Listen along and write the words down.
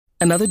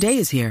Another day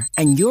is here,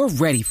 and you're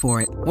ready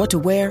for it. What to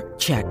wear?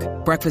 Check.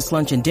 Breakfast,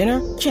 lunch, and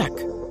dinner? Check.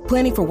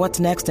 Planning for what's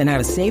next and how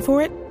to save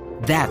for it?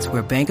 That's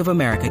where Bank of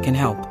America can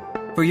help.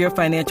 For your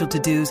financial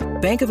to-dos,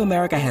 Bank of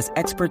America has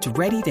experts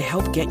ready to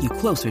help get you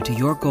closer to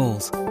your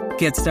goals.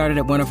 Get started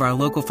at one of our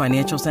local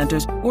financial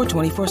centers or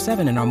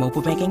 24/7 in our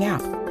mobile banking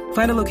app.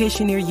 Find a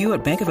location near you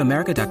at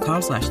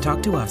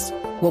bankofamerica.com/talktous.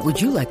 What would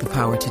you like the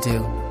power to do?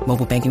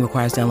 Mobile banking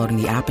requires downloading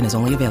the app and is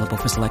only available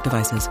for select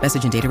devices.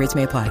 Message and data rates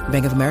may apply.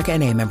 Bank of America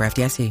N.A., member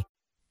FDIC.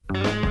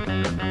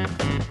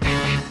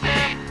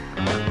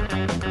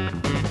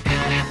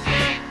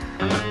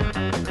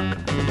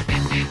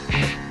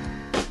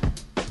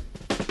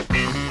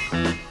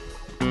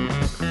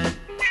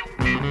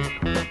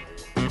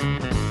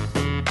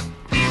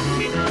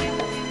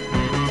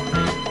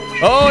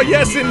 Oh,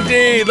 yes,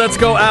 indeed. Let's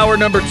go hour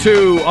number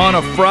 2 on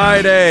a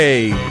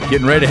Friday.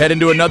 Getting ready to head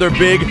into another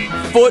big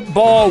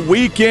football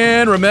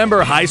weekend.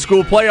 Remember, high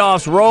school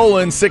playoffs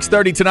rolling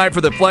 6:30 tonight for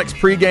the Flex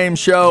pregame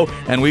show.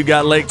 And we've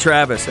got Lake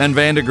Travis and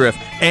Vandegrift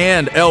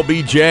and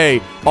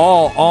LBJ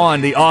all on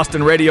the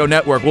Austin Radio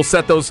Network. We'll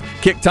set those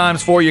kick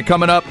times for you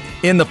coming up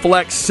in the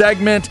Flex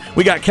segment.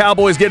 We got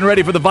Cowboys getting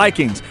ready for the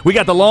Vikings. We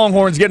got the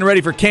Longhorns getting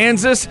ready for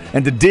Kansas.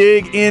 And to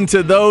dig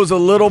into those a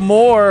little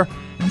more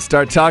and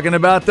start talking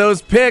about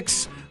those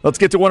picks, let's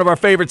get to one of our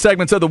favorite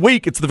segments of the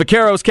week. It's the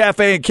Vaqueros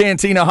Cafe and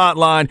Cantina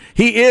Hotline.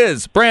 He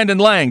is Brandon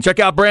Lang. Check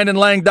out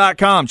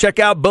BrandonLang.com. Check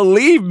out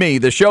Believe Me,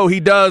 the show he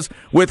does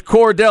with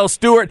Cordell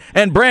Stewart.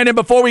 And Brandon,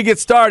 before we get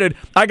started,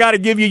 I got to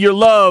give you your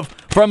love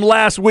from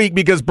last week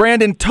because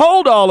Brandon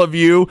told all of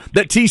you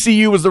that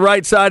TCU was the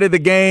right side of the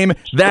game.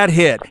 That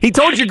hit. He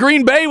told you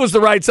Green Bay was the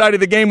right side of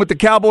the game with the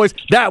Cowboys.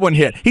 That one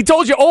hit. He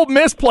told you Ole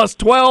Miss plus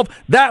 12.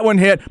 That one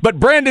hit. But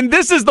Brandon,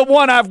 this is the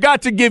one I've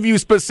got to give you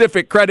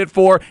specific credit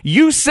for.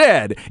 You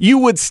said you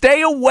would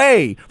stay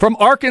away from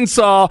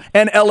Arkansas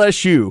and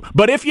LSU.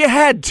 But if you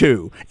had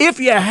to,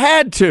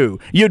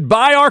 you'd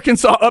buy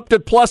Arkansas up to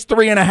plus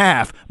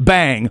 3.5.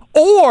 Bang.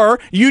 Or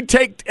you'd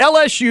take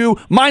LSU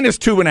minus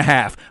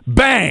 2.5.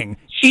 Bang.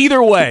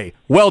 Either way,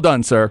 well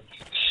done, sir.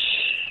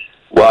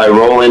 Well, I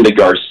roll into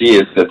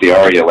Garcia's at the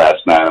Aria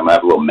last night. I'm going to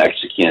have a little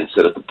Mexican,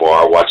 sit at the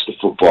bar, watch the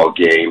football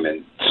game,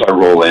 and so I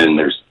roll in,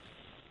 there's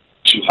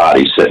two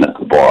hotties sitting at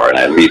the bar, and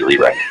I immediately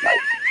recognize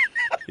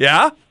them.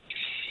 Yeah?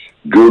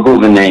 Google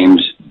the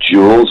names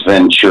Jules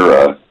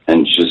Ventura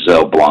and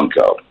Giselle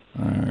Blanco.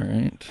 All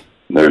right.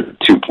 They're the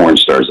two porn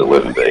stars that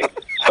live in Vegas.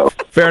 So,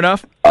 fair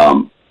enough.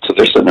 So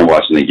they're sitting there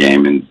watching the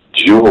game, and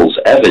Jules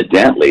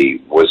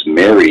evidently was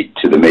married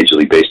to the Major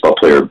League Baseball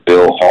player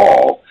Bill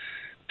Hall,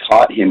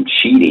 caught him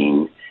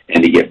cheating,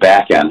 and to get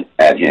back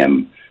at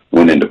him,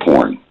 went into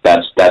porn.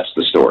 That's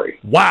the story.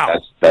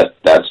 Wow. That's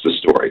the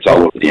story. It's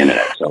all over the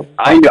internet. So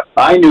I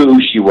knew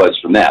who she was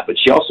from that, but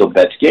she also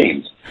bets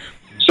games.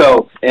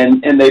 So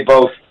and they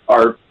both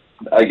are,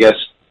 I guess,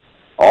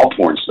 all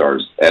porn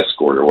stars,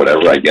 escort or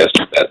whatever. I guess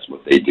that's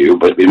what they do.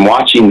 But in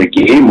watching the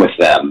game with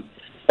them,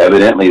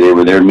 evidently they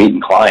were there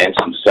meeting clients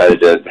and decided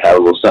to have a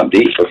little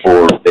something to eat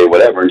before they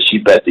whatever. And she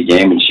bet the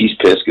game, and she's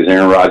pissed because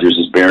Aaron Rodgers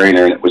is burying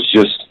her, and it was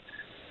just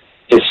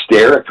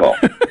hysterical.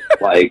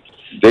 Like,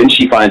 then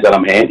she finds out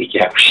I'm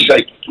handicapped. She's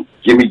like,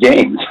 "Give me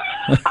games."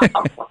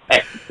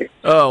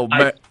 Oh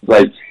man!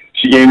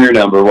 She gave me her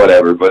number,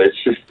 whatever. But it's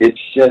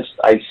just.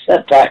 I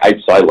sat back.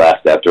 I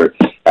laughed after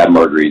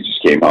Marguerite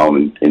just came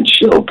home and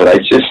chilled. But I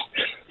just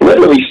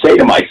literally say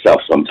to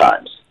myself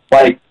sometimes,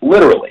 like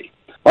literally.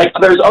 Like,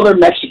 there's other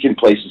Mexican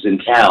places in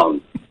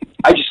town.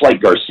 I just like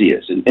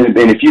Garcia's. And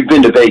if you've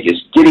been to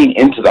Vegas, getting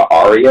into the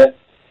Aria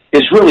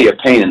is really a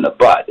pain in the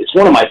butt. It's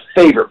one of my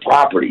favorite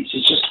properties.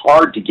 It's just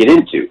hard to get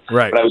into.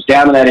 Right. But I was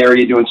down in that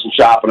area doing some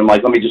shopping. I'm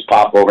like, let me just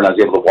pop over, and I was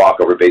able to walk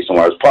over based on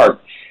where I was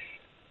parked.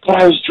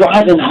 But I was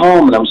driving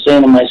home, and I'm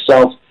saying to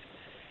myself,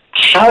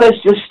 how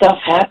does this stuff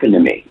happen to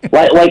me?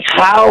 Like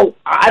how?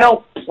 I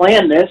don't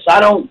plan this.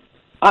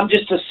 I'm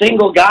just a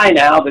single guy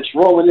now that's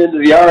rolling into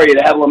the Aria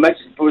to have a little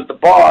Mexican food at the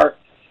bar.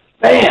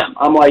 Bam!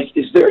 I'm like,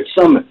 is there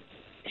some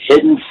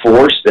hidden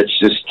force that's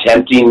just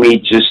tempting me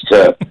just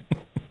to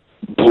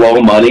blow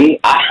money?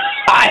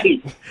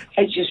 I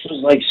just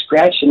was like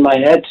scratching my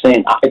head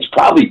saying, it's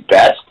probably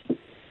best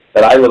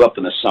that I live up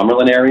in the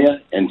Summerlin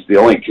area, and the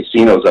only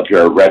casinos up here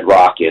are Red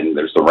Rock, and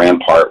there's the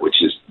Rampart,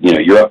 which is,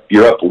 you're up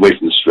away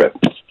from the Strip.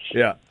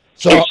 Yeah.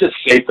 So it's just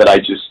safe that I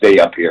just stay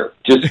up here.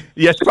 Just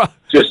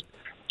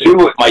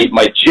do it.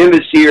 My gym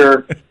is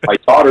here. My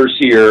daughter's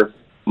here.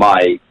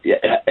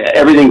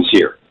 Everything's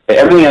here.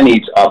 Everything I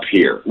need's up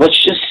here.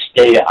 Let's just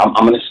stay. I'm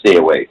going to stay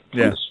away from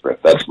the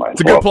Strip. That's mine.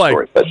 It's a good play.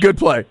 Good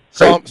play.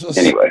 So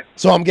anyway.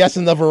 So I'm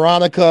guessing the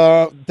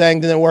Veronica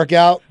thing didn't work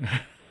out?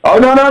 Oh,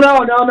 no.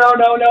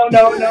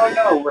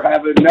 We're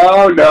having,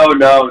 no.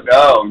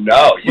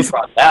 You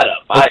brought that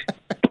up.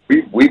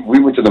 We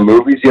went to the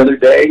movies the other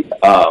day,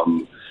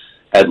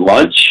 had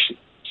lunch.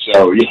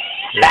 So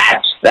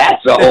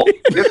that's a whole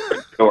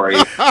different story.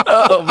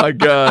 Oh, my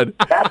God.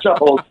 That's a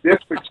whole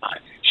different time.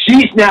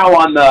 She's now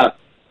on the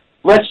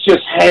let's just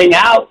hang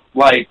out,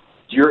 like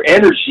your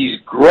energy's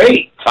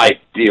great type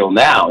deal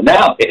now.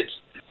 Now it's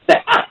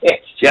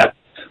just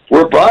we're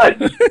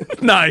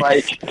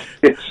Nice.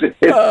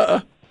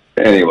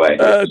 Anyway.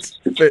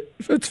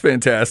 It's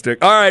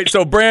fantastic. All right,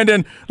 so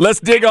Brandon, let's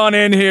dig on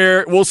in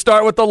here. We'll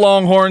start with the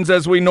Longhorns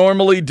as we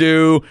normally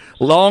do.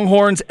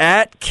 Longhorns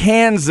at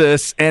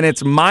Kansas, and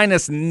it's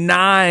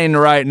 -9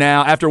 right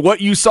now. After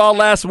what you saw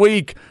last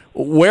week,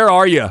 where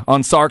are you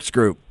on Sark's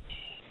group?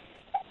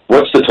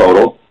 What's the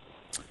total?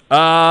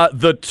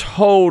 The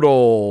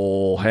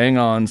total, hang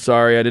on,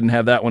 sorry, I didn't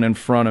have that one in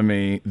front of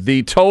me.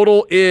 The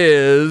total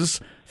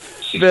is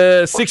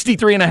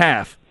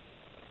 63.5.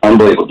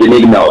 Unbelievable. Didn't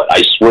even know it.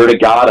 I swear to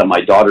God, on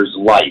my daughter's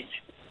life,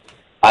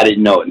 I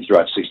didn't know it and threw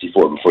out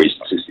 64 before you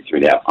said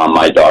 63.5 on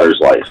my daughter's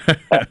life.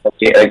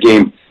 that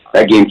game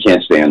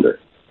can't stand her.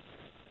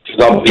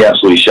 Because I'll be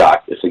absolutely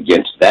shocked if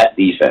against that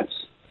defense,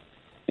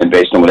 and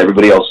based on what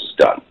everybody else has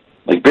done,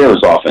 like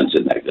Baylor's offense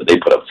isn't that good. They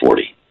put up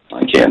 40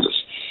 on Kansas.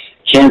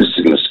 Kansas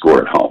is going to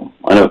score at home.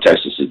 I know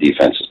Texas'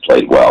 defense has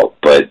played well,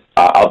 but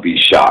I'll be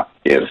shocked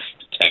if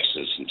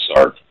Texas and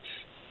Sark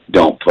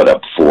don't put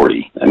up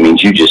 40. That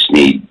means you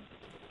need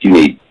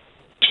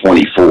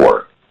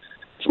 24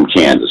 from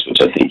Kansas,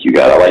 which I think you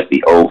got. I like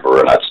the over,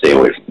 and I'd stay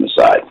away from the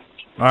side.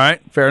 All right,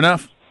 fair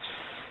enough.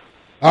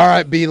 All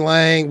right, B.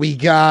 Lang, we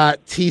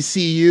got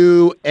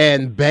TCU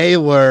and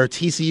Baylor.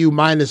 TCU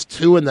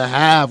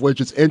 -2.5,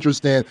 which is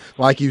interesting.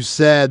 Like you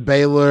said,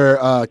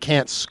 Baylor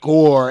can't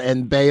score,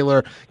 and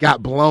Baylor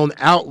got blown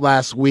out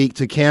last week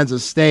to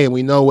Kansas State, and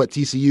we know what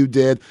TCU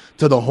did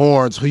to the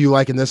Horns. Who you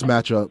like in this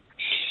matchup?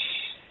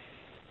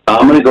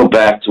 I'm going to go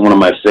back to one of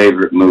my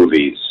favorite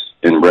movies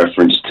in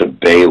reference to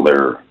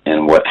Baylor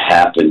and what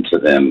happened to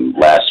them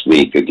last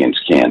week against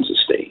Kansas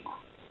State.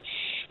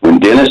 When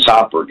Dennis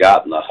Hopper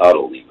got in the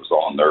huddle, he was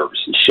all nervous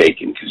and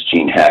shaking because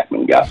Gene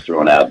Hackman got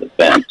thrown out of the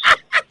fence,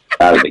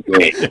 out of the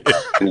game.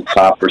 Dennis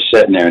Hopper's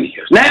sitting there, and he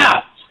goes,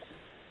 "Now,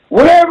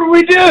 whatever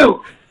we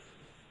do,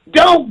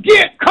 don't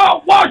get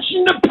caught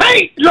watching the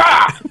paint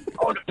dry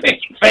on the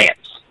picket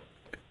fence."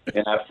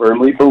 And I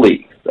firmly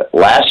believe that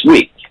last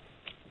week,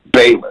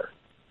 Baylor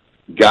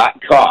got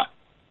caught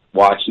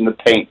watching the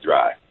paint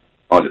dry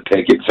on the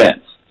picket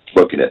fence,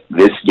 looking at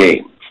this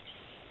game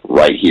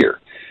right here.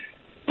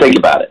 Think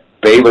about it.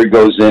 Baylor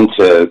goes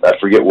into, I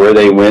forget where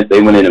they went.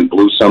 They went in and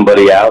blew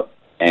somebody out,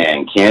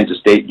 and Kansas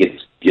State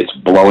gets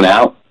blown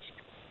out.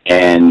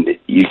 And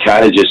you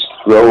kind of just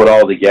throw it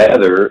all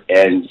together.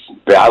 And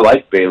I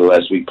liked Baylor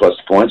last week plus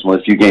the points. One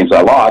of the few games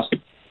I lost,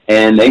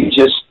 and they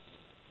just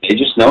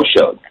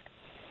no-showed.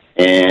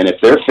 And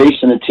if they're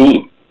facing a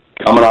team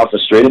coming off a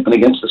straight up and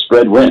against the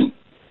spread win,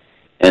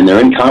 and they're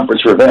in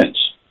conference revenge,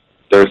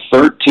 they're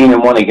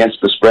 13-1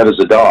 against the spread as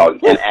a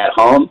dog, and at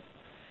home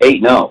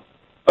 8-0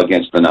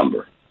 against the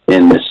number.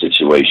 In this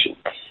situation,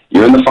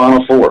 you're in the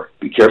Final Four.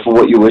 Be careful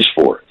what you wish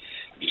for,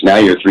 because now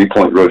you're a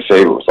 3-point road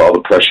favorite with all the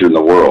pressure in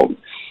the world.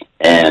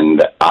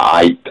 And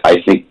I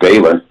think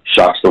Baylor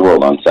shocks the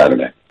world on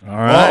Saturday. All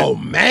right. Oh,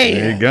 man.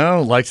 There you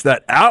go. Likes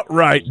that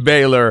outright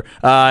Baylor.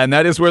 And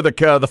that is where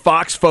the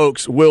Fox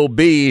folks will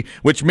be,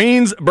 which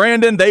means,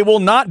 Brandon, they will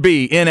not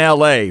be in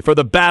L.A. for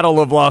the Battle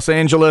of Los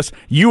Angeles.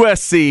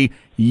 USC,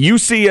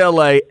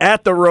 UCLA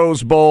at the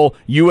Rose Bowl.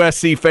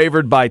 USC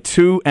favored by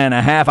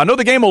 2.5. I know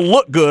the game will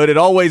look good. It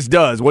always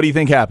does. What do you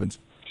think happens?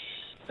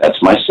 That's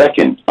my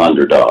second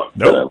underdog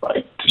that I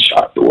like to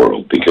shock the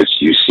world, because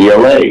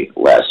UCLA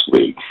last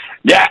week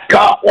got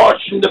caught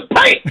watching the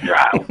paint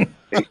dry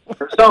in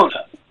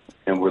Arizona.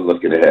 And we're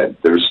looking ahead.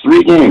 There's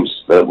 3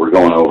 games that we're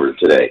going over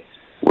today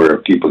where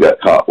people got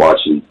caught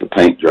watching the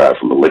paint dry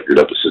from a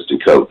liquored-up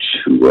assistant coach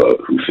who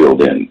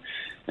filled in.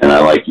 And I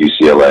like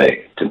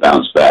UCLA to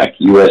bounce back.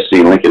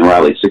 USC, Lincoln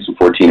Riley,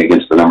 6-14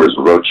 against the numbers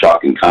of road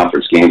chalk in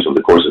conference games over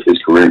the course of his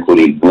career,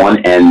 including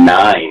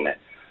 1-9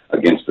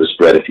 against the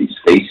spread if he's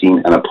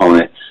facing an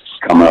opponent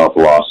coming off a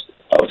loss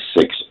of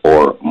 6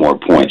 or more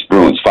points.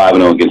 Bruins,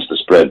 5-0 against the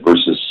spread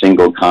versus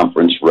single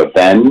conference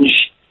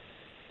revenge.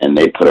 And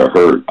they put a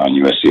hurt on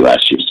USC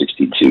last year,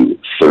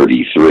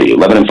 62-33.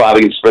 11-5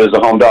 against the spread as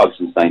a home dog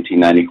since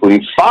 1990,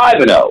 including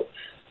 5-0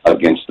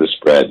 against the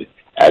spread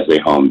as a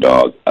home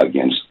dog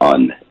against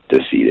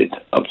undefeated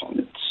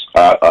opponents.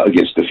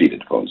 Against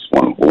defeated opponents,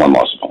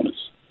 one-loss opponents.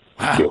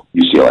 Wow.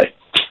 UCLA.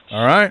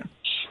 All right.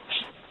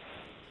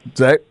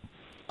 Zach?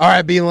 All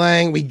right, B.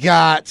 Lang, we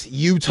got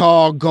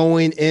Utah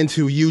going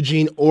into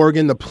Eugene,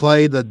 Oregon to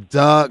play the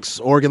Ducks.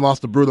 Oregon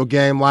lost a brutal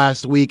game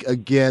last week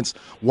against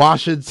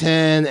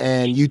Washington,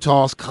 and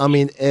Utah's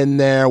coming in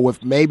there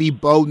with maybe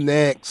Bo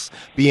Nix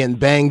being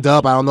banged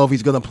up. I don't know if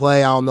he's going to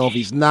play. I don't know if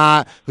he's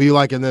not. Who you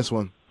like in this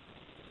one?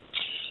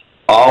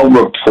 All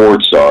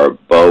reports are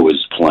Bo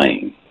is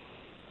playing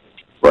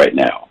right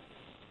now.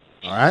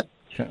 All right.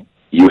 Okay.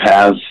 You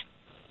have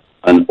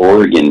an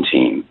Oregon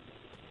team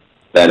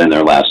that in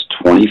their last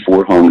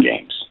 24 home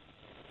games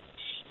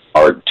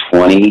are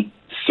 23-1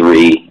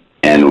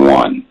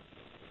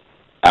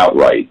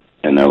 outright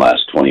in their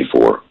last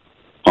 24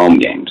 home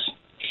games.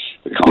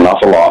 They're coming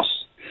off a loss.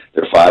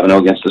 They're 5-0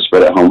 against the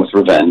spread at home with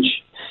revenge.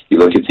 You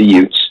look at the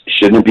Utes,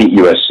 shouldn't have beat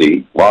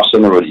USC, lost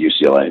on the road to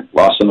UCLA,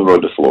 lost on the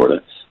road to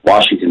Florida.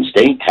 Washington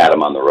State had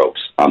them on the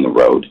ropes on the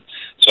road.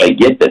 So I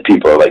get that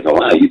people are like, oh,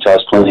 wow,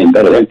 Utah's playing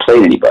better. They haven't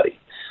played anybody.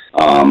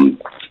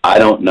 I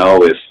don't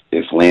know if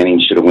Lanning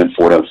should have went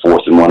for it on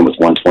 4th and 1 with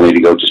 1:20 to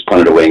go, just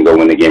punt it away and go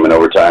win the game in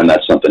overtime.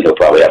 That's something he'll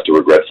probably have to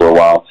regret for a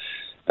while.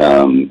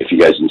 If you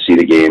guys didn't see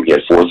the game, he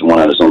had 4th and 1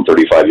 on his own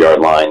 35-yard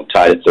line,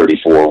 tied at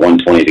 34,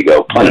 1:20 to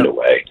go, punt it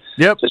away.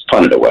 Yep. Just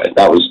punt it away.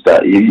 That was,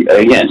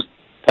 again,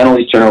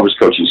 penalties, turnovers,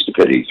 coaching,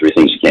 stupidity, 3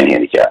 things you can't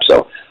handicap.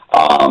 So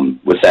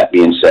with that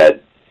being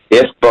said,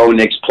 if Bo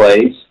Nix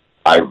plays,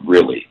 I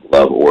really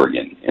love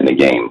Oregon in the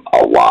game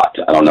a lot.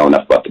 I don't know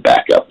enough about the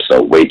backup,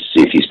 so wait to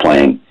see if he's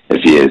playing.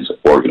 If he is,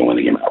 Oregon will win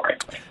the game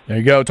outright. There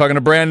you go. Talking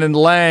to Brandon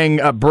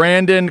Lang.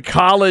 Brandon,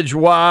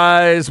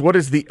 college-wise, what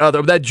is the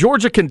other? That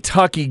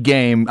Georgia-Kentucky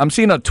game, I'm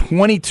seeing a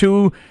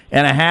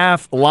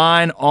 22.5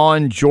 line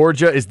on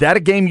Georgia. Is that a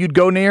game you'd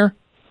go near?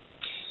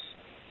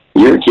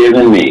 You're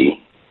giving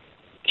me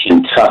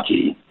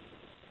Kentucky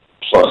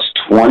plus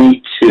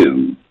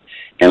 22,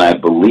 and I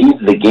believe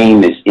the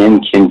game is in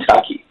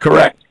Kentucky.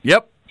 Correct.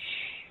 Yep.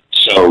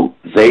 So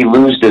they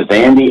lose to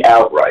Vandy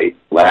outright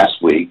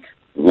last week.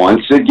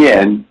 Once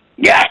again,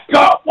 got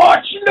caught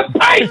watching the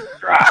pace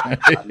drop.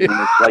 I mean,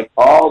 it's like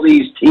all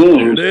these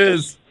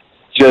teams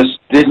just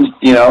didn't,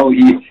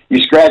 you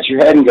scratch your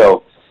head and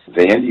go,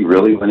 Vandy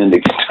really went into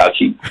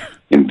Kentucky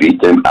and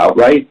beat them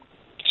outright?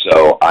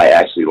 So I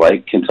actually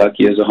like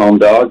Kentucky as a home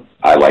dog.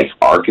 I like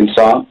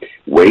Arkansas.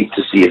 Wait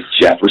to see if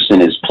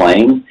Jefferson is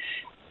playing.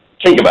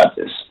 Think about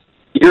this.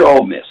 You're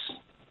Ole Miss.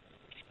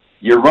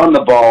 You run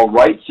the ball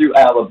right through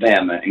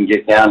Alabama and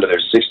get down to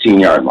their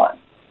 16-yard line.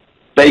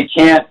 They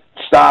can't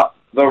stop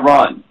the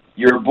run.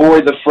 Your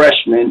boy, the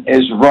freshman,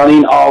 is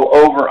running all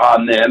over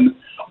on them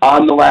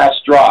on the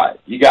last drive.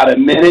 You got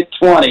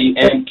 1:20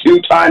 and 2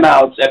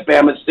 timeouts at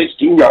Bama's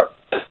 16-yard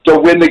to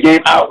win the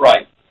game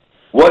outright.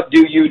 What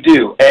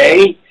do?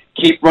 A,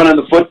 keep running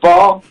the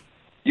football,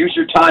 use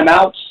your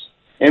timeouts,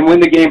 and win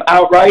the game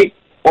outright?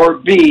 Or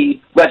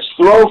B, let's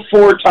throw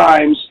 4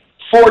 times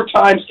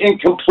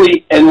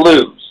incomplete, and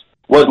lose?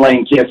 What did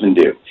Lane Kiffin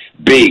do?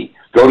 B,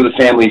 go to the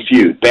Family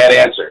Feud. Bad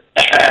answer.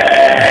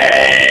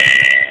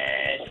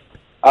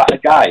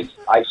 Guys,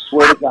 I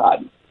swear to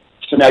God.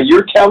 So now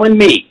you're telling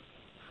me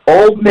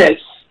Ole Miss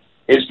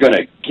is going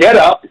to get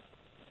up,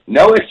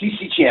 no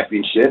SEC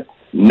championship,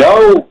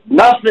 no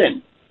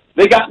nothing.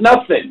 They got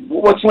nothing.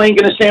 What's Lane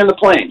going to say on the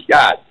plane?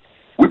 God,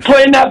 we're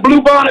playing that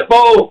Blue Bonnet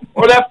Bowl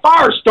or that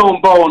Firestone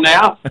Bowl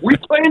now. We're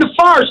playing the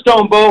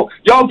Firestone Bowl.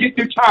 Y'all get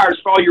new tires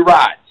for all your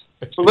rides.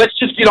 So let's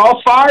just get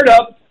all fired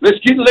up. Let's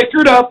get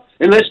liquored up,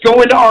 and let's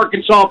go into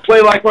Arkansas and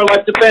play like our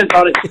life depends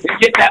on it and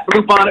get that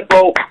Blue Bonnet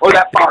Bowl or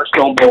that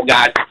Firestone Bowl,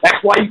 guys.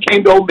 That's why you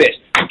came to Ole Miss.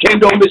 You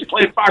came to Ole Miss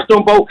playing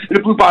Firestone Bowl and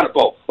the Blue Bonnet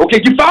Bowl. Okay,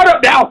 get fired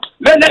up now.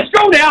 Let's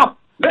go now.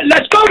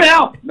 Let's go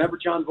now. Remember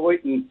John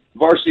Voight and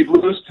Varsity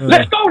Blues?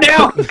 Let's go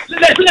now.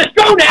 Let's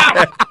go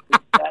now.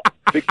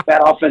 Big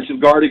fat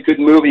offensive guard who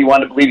couldn't move. He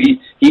wanted to believe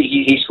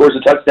he scores a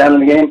touchdown in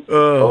the game.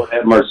 Oh,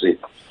 have mercy.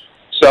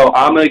 So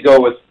I'm going to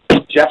go with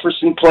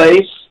Jefferson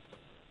plays.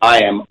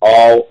 I am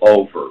all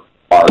over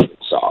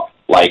Arkansas,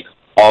 like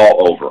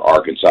all over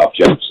Arkansas if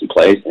Jefferson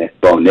plays. And if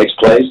Bo Nix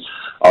plays,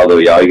 although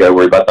y'all, you got to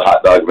worry about the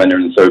hot dog vendor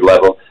in the 3rd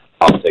level,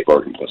 I'll take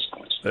Oregon plus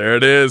points. There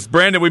it is.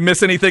 Brandon, we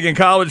miss anything in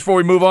college before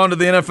we move on to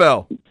the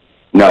NFL?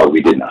 No,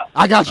 we did not.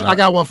 I got you. I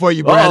got one for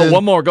you, Brandon. Oh,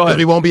 one more. Go ahead.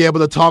 We won't be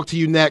able to talk to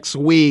you next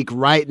week.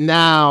 Right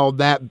now,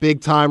 that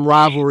big-time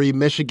rivalry,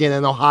 Michigan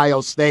and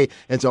Ohio State.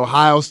 It's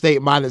Ohio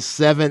State minus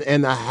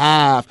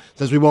 7.5.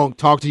 Since we won't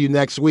talk to you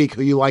next week,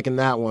 who you like in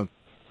that one?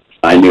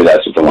 I knew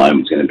that's what the line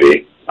was going to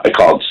be. I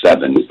called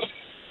 7.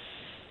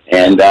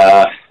 And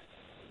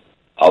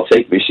I'll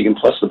take Michigan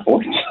plus the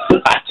points.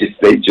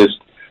 They just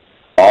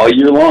all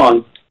year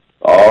long.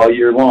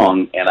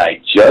 And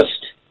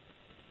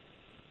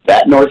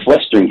that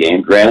Northwestern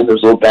game, granted, there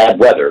was a little bad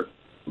weather,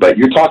 but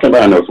you're talking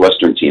about a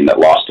Northwestern team that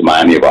lost to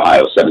Miami of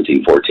Ohio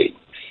 17-14.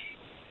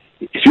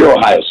 If you're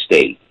Ohio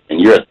State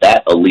and you're at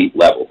that elite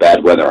level,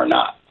 bad weather or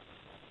not,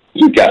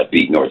 you've got to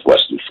beat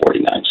Northwestern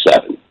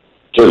 49-7.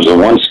 So it was a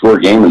one-score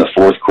game in the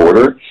 4th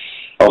quarter.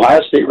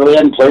 Ohio State really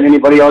hadn't played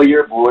anybody all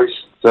year, boys.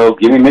 So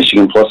give me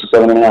Michigan plus the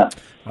 7.5.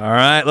 All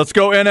right, let's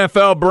go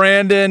NFL,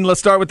 Brandon.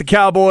 Let's start with the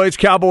Cowboys.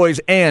 Cowboys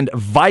and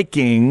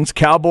Vikings.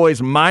 Cowboys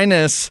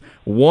minus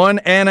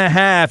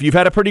 1.5. You've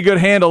had a pretty good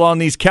handle on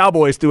these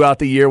Cowboys throughout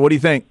the year. What do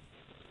you think?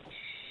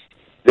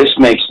 This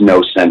makes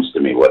no sense to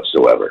me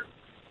whatsoever.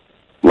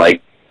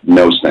 Like,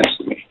 no sense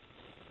to me,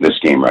 this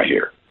game right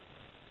here.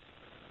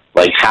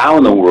 Like, how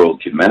in the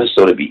world could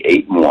Minnesota be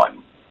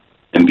 8-1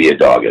 and be a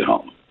dog at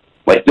home?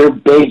 Like, they're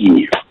begging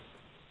you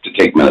to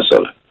take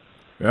Minnesota.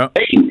 Yeah.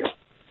 Begging you.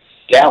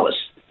 Dallas,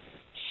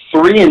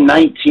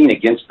 3-19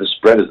 against the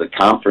spread as the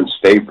conference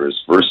favors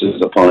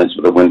versus opponents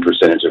with a win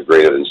percentage of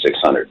greater than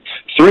 600.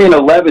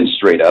 3-11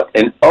 straight up,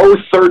 and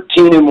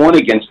 0-13-1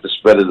 against the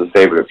spread as the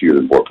favorite of fewer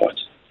than 4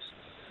 points.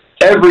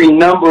 Every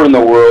number in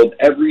the world,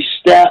 every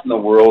stat in the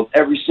world,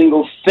 every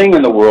single thing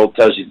in the world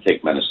tells you to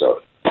take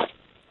Minnesota.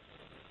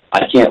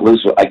 I can't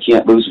lose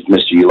with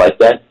Mister. You like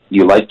that?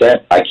 You like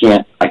that? I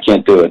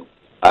can't do it.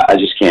 I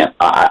just can't.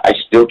 I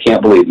still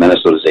can't believe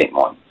Minnesota's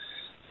 8-1.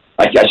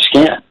 I just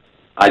can't.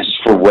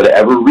 For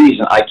whatever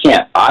reason, I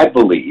can't. I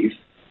believe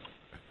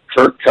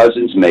Kirk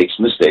Cousins makes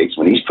mistakes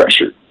when he's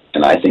pressured,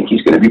 and I think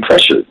he's going to be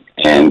pressured.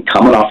 And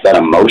coming off that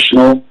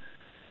emotional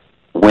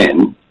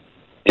win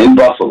in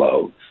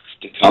Buffalo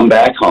to come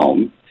back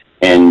home,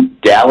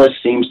 and Dallas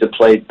seems to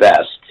play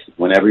best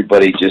when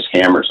everybody just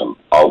hammers them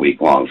all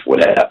week long for what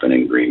happened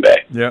in Green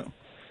Bay. Yeah.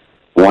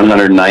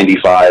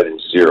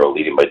 195-0,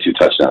 leading by 2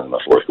 touchdowns in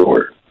the fourth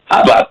quarter.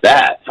 How about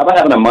that? How about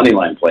having a money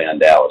line play on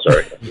Dallas,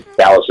 or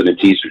Dallas and a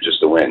teaser just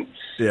to win?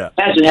 Yeah.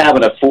 Imagine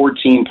having a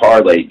 14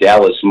 parlay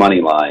Dallas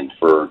money line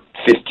for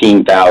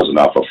 $15,000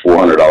 off a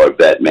 $400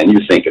 bet. Man,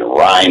 you're thinking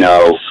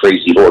Rhino,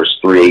 Crazy Horse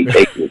 3,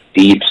 taking it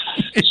deep,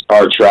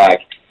 Star Trek.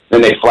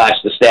 Then they flash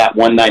the stat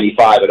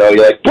 195, and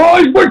you're like,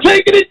 boys, we're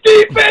taking it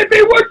deep,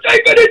 baby, we're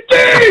taking it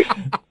deep.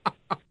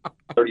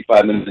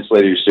 35 minutes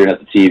later, you're staring at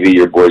the TV,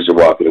 your boys are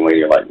walking away,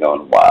 you're like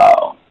going,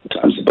 wow,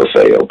 time's the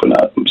buffet open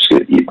up. I'm just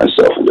going to eat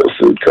myself into a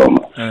food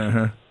coma.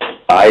 Uh-huh.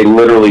 I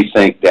literally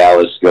think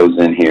Dallas goes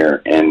in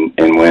here and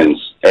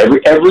wins.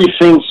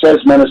 Everything says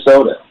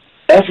Minnesota.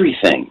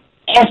 Everything.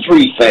 I'm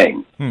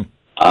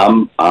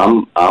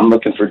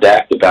looking for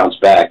Dak to bounce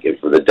back and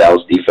for the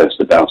Dallas defense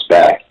to bounce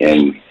back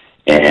and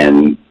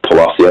pull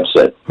off the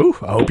upset. Whew,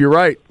 I hope you're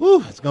right.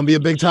 Whew, it's going to be a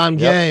big-time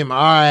game. All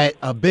right,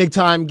 a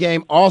big-time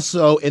game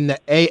also in the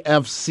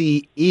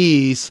AFC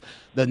East.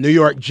 The New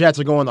York Jets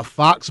are going to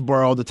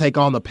Foxborough to take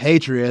on the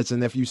Patriots,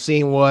 and if you've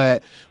seen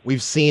what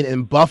we've seen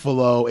in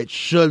Buffalo, it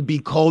should be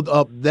cold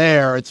up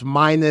there. It's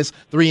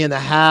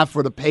 -3.5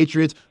 for the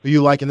Patriots. Who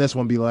you like in this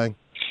one, B-Lang?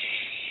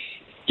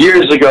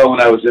 Years ago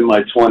when I was in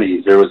my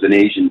 20s, there was an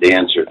Asian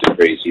dancer at the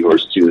Crazy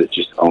Horse 2 that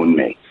just owned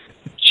me.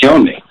 She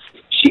owned me.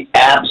 She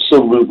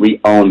absolutely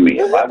owned me.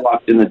 If I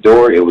walked in the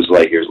door, it was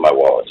like, here's my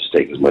wallet. Just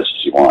take as much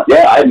as you want.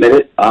 Yeah, I admit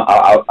it.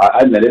 I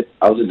admit it.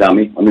 I was a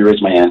dummy. Let me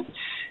raise my hand.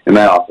 In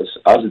my office,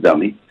 I was a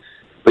dummy.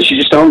 But she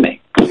just owned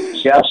me.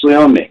 She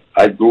absolutely owned me.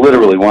 I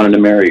literally wanted to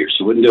marry her.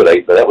 She wouldn't do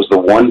it. But that was the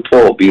one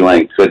pull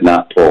B-Lang could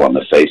not pull on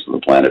the face of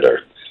the planet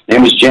Earth. Her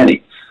name was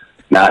Jenny.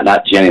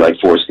 Not Jenny like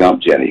Forrest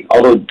Gump Jenny.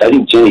 Although I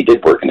think Jenny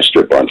did work in a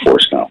strip bar in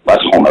Forrest Gump.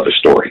 That's a whole other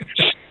story.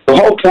 The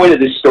whole point of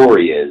this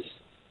story is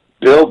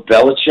Bill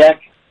Belichick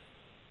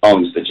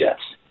owns the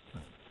Jets.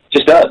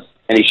 Just does.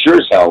 And he sure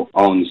as hell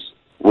owns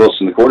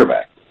Wilson, the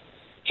quarterback.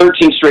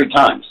 13 straight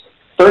times.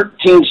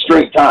 13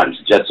 straight times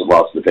the Jets have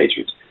lost to the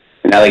Patriots.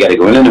 And now they got to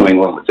go into New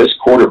England with this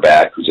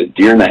quarterback who's a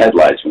deer in the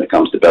headlights when it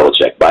comes to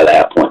Belichick. By the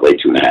half point, lay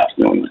 2.5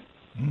 New England.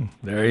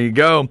 There you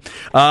go.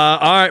 All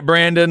right,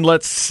 Brandon,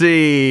 let's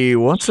see.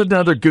 What's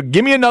another good?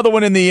 Give me another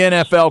one in the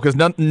NFL because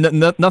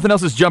nothing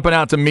else is jumping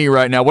out to me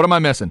right now. What am I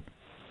missing?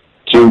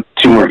 Two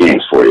more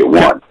games for you.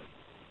 One.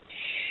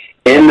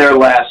 In their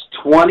last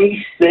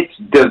 26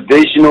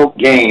 divisional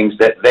games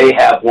that they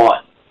have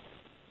won,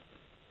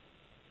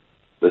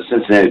 the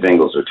Cincinnati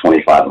Bengals are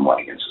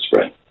 25-1 against the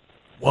spread.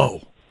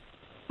 Whoa.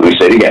 Let me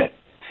say it again.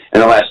 In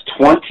the last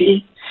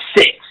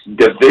 26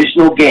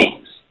 divisional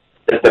games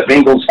that the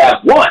Bengals have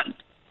won,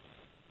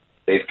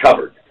 they've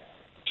covered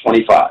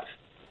 25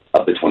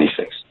 of the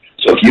 26.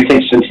 So if you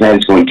think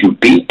Cincinnati's going to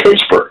beat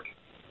Pittsburgh,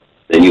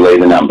 then you lay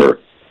the number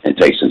and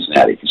take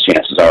Cincinnati, because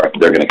chances are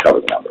they're going to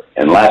cover the number.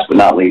 And last but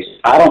not least,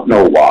 I don't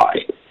know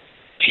why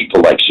people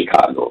like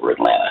Chicago over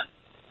Atlanta.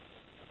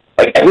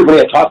 Like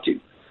everybody I talk to,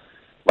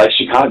 like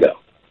Chicago.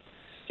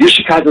 You're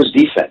Chicago's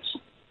defense.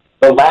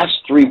 The last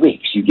 3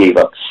 weeks, you gave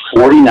up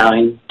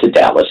 49 to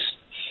Dallas,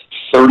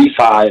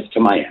 35 to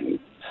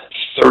Miami,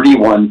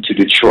 31 to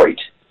Detroit.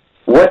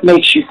 What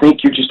makes you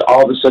think you're just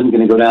all of a sudden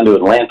going to go down to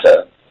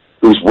Atlanta,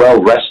 who's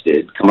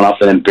well-rested, coming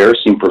off an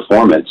embarrassing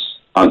performance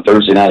on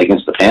Thursday night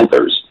against the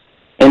Panthers,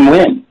 and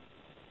win?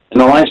 And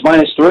the line's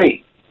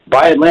 -3.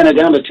 Buy Atlanta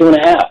down to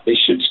 2.5. They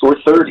should score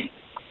 30.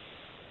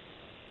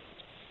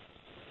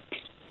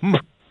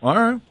 All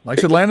right.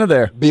 Likes Atlanta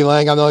there.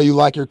 B-Lang, I know you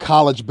like your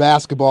college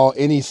basketball.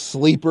 Any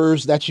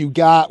sleepers that you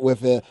got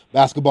with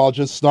basketball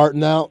just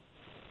starting out?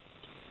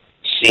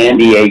 San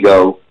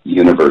Diego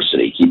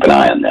University. Keep an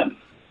eye on them.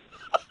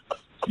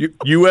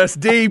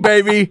 USD,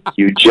 baby.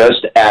 You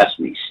just asked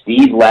me.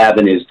 Steve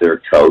Lavin is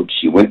their coach.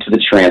 He went to the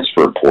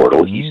transfer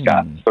portal. He's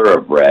got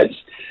thoroughbreds.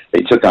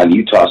 They took on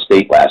Utah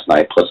State last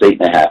night, plus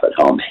 8.5 at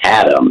home.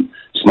 Had them.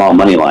 Small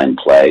money line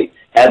play.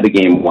 Had the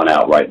game won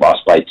outright.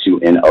 Lost by 2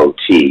 in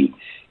OT.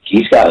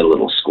 He's got a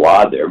little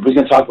squad there. Everybody's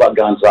going to talk about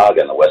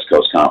Gonzaga in the West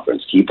Coast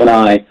Conference. Keep an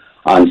eye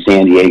on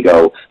San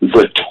Diego.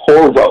 The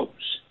Toros.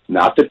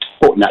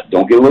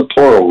 Don't get a little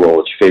Toro roll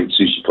at your favorite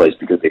sushi place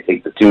because they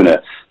take the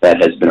tuna that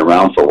has been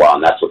around for a while,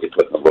 and that's what they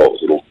put in the rolls.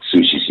 Little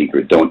sushi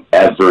secret. Don't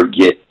ever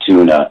get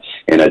tuna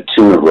in a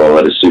tuna roll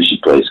at a sushi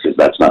place because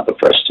that's not the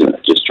fresh tuna.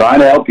 Just trying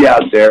to help you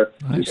out there.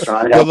 Just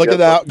trying to help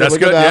you out. That's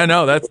good. Yeah,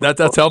 no,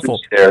 that's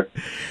helpful. There,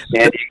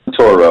 San Diego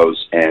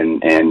Toros,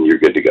 and you're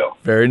good to go.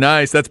 Very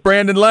nice. That's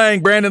Brandon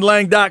Lang,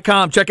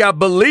 BrandonLang.com. Check out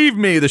Believe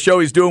Me, the show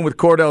he's doing with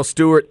Cordell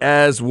Stewart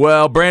as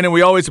well. Brandon,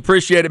 we always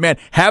appreciate it, man.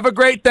 Have a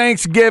great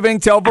Thanksgiving.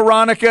 Tell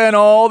Veronica and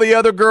all the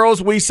other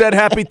girls we said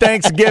Happy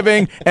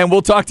Thanksgiving, and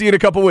we'll talk to you in a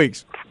couple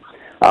weeks.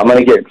 I'm going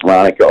to get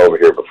Veronica over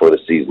here before the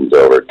season's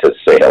over to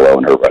say hello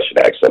in her Russian.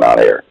 Russian accent on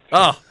air.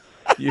 Oh,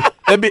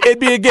 it'd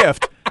be a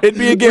gift. It'd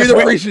be a gift.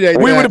 We'd appreciate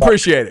we that. would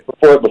appreciate it.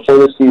 Before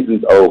the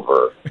season's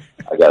over,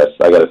 I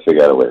gotta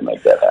figure out a way to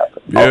make that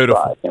happen. Beautiful.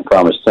 I'll try.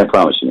 Can't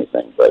promise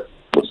anything, but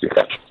we'll see.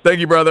 Thank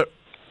you, brother.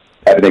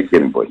 Happy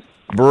Thanksgiving, boys.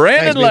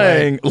 Brandon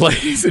Lang,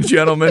 ladies and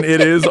gentlemen,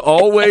 it is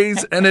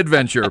always an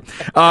adventure.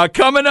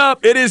 Coming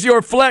up, it is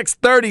your Flex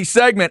 30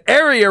 segment,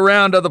 area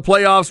round of the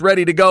playoffs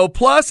ready to go,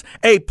 plus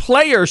a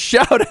player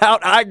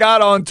shout-out I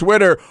got on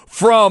Twitter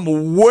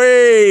from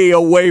way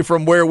away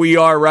from where we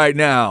are right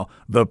now.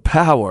 The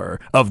power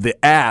of the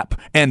app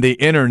and the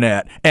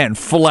internet and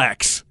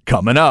Flex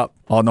coming up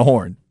on the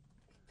Horn.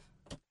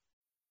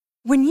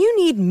 When you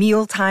need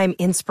mealtime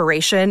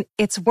inspiration,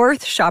 it's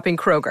worth shopping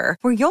Kroger,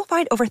 where you'll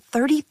find over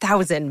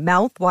 30,000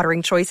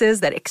 mouth-watering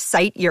choices that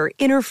excite your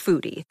inner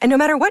foodie. And no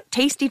matter what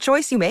tasty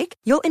choice you make,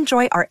 you'll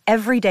enjoy our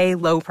everyday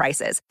low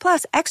prices,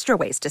 plus extra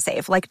ways to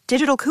save, like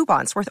digital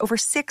coupons worth over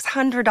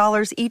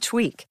 $600 each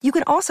week. You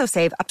can also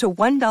save up to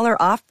 $1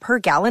 off per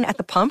gallon at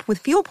the pump with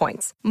fuel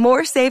points.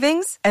 More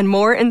savings and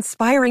more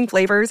inspiring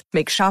flavors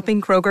make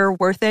shopping Kroger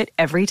worth it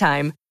every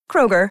time.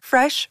 Kroger,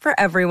 fresh for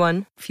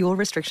everyone. Fuel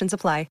restrictions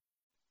apply.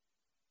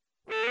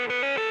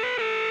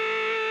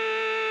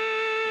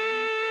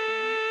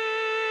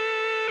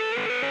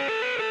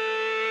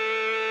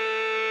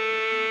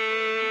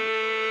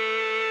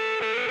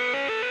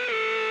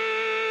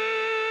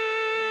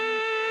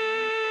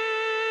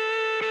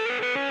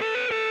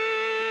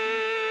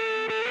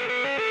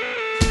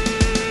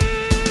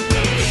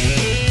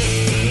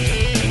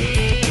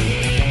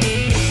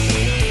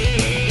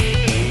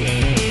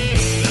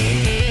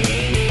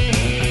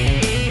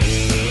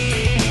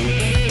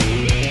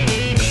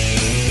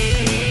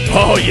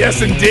 Oh,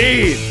 yes,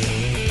 indeed.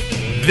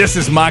 This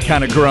is my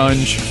kind of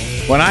grunge.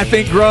 When I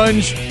think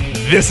grunge,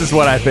 this is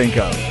what I think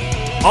of.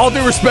 All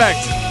due respect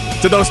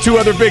to those two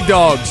other big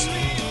dogs,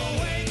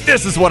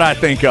 this is what I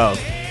think of.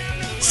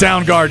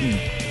 Soundgarden,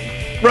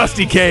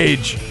 Rusty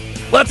Cage.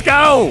 Let's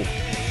go.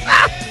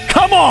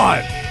 Come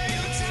on.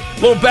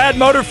 Little bad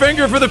motor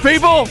finger for the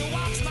people.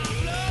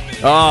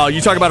 Oh, you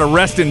talk about a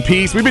rest in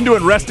peace. We've been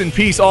doing rest in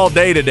peace all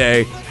day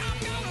today.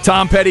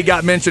 Tom Petty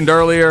got mentioned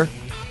earlier.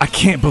 I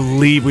can't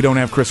believe we don't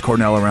have Chris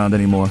Cornell around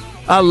anymore.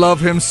 I love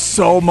him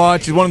so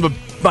much. He's one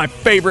of my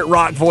favorite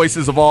rock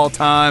voices of all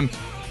time.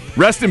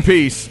 Rest in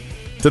peace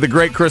to the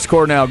great Chris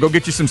Cornell. Go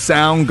get you some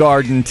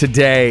Soundgarden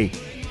today.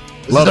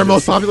 Is this their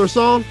most popular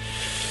song?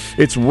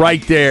 It's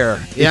right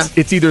there. Yeah.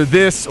 It's either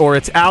this or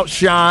it's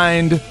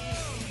Outshined.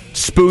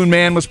 Spoon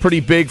Man was pretty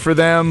big for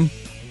them.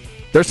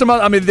 There's some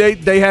other, I mean,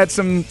 they had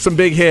some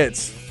big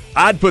hits.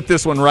 I'd put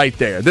this one right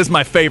there. This is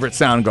my favorite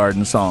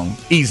Soundgarden song,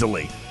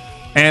 easily.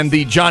 And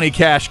the Johnny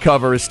Cash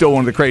cover is still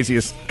one of the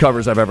craziest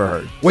covers I've ever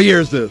heard. What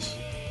year is this?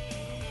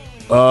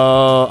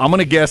 I'm going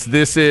to guess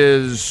this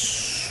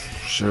is...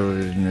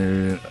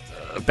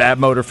 Bad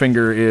Motor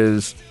Finger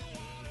is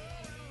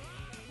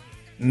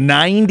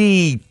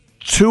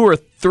 92 or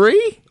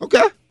 3?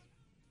 Okay.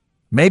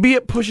 Maybe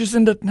it pushes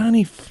into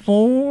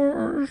 94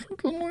 or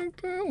something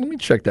like that. Let me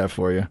check that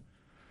for you.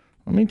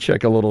 Let me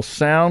check a little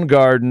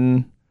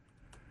Soundgarden.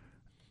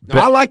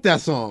 I like that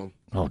song.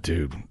 Oh,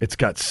 dude, it's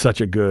got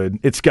such a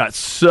good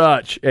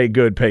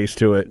pace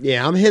to it.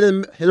 Yeah, I'm hit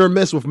or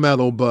miss with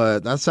metal, but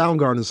that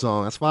Soundgarden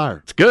song, that's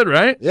fire. It's good,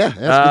 right? Yeah, that's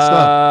good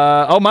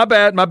stuff. Oh, my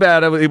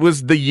bad. It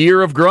was the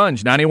year of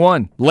grunge,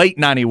 91, late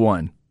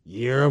 91.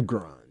 Year of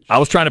grunge. I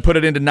was trying to put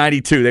it into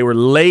 92. They were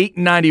late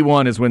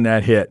 91 is when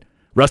that hit.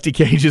 Rusty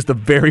Cage is the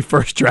very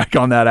first track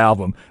on that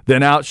album.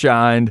 Then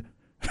Outshined.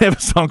 They have a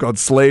song called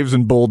Slaves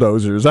and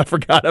Bulldozers. I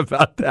forgot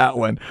about that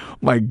one. Oh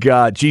my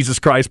God. Jesus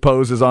Christ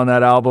Pose is on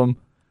that album.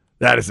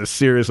 That is a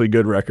seriously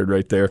good record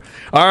right there.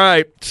 All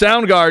right,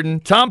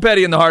 Soundgarden, Tom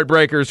Petty and the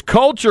Heartbreakers,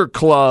 Culture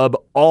Club,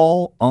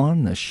 all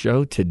on the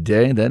show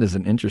today. That is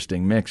an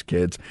interesting mix,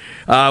 kids.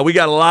 We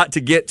got a lot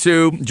to get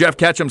to. Jeff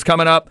Ketchum's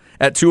coming up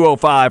at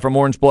 2:05 from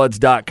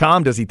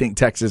orangebloods.com. Does he think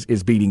Texas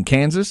is beating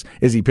Kansas?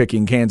 Is he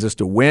picking Kansas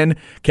to win?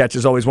 Ketch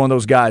is always one of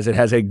those guys that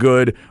has a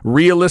good,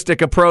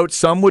 realistic approach.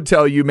 Some would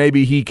tell you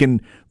maybe he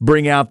can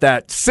bring out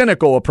that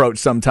cynical approach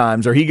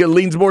sometimes, or he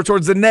leans more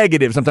towards the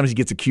negative. Sometimes he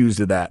gets accused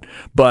of that.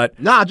 But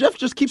nah, Jeff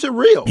just keeps it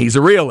real. He's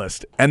a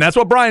realist. And that's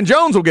what Brian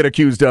Jones will get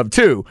accused of,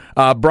 too.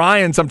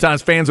 Brian,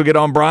 sometimes fans will get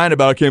on Brian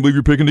about, I can't believe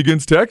you're picking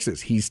against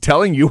Texas. He's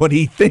telling you what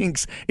he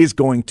thinks is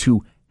going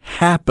to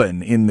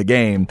happen in the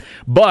game.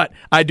 But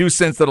I do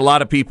sense that a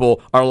lot of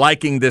people are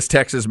liking this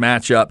Texas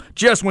matchup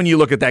just when you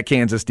look at that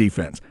Kansas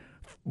defense.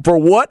 For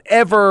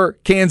whatever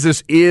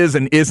Kansas is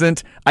and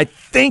isn't, I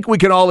think we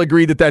can all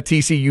agree that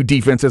TCU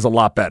defense is a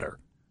lot better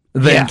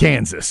than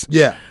Kansas.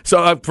 Yeah.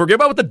 So forget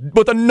about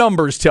what the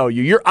numbers tell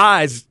you. Your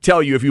eyes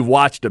tell you if you've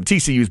watched them.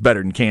 TCU's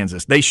better than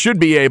Kansas. They should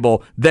be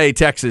able,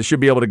 Texas, should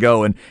be able to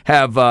go and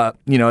have, at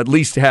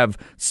least have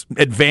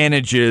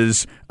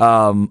advantages,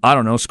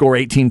 score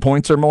 18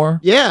 points or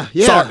more. Yeah,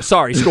 yeah.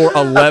 Sorry, score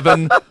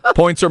 11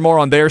 points or more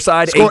on their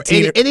side. Score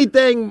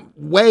anything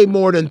way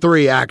more than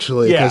 3,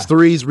 actually, because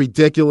 3's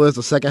ridiculous.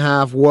 The second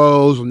half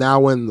woes.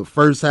 Now when the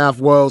first half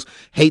woes,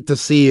 hate to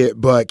see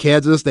it, but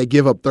Kansas, they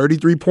give up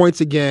 33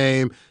 points a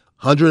game.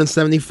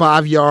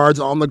 175 yards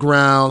on the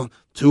ground,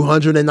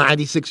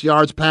 296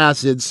 yards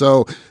passing.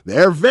 So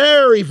they're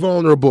very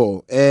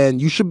vulnerable,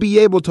 and you should be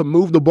able to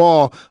move the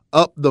ball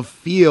up the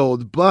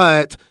field,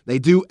 but they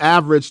do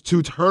average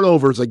 2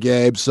 turnovers a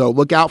game, so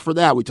look out for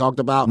that. We talked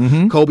about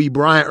Kobe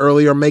Bryant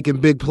earlier making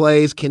big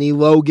plays. Kenny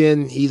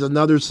Logan, he's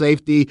another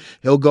safety.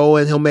 He'll go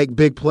in, he'll make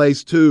big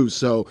plays too,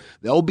 so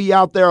they'll be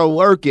out there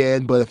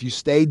lurking, but if you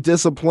stay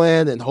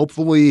disciplined and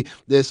hopefully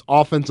this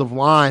offensive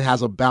line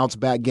has a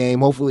bounce-back game,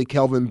 hopefully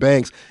Kelvin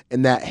Banks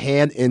and that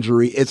hand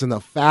injury isn't a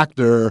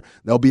factor,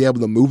 they'll be able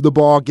to move the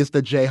ball against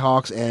the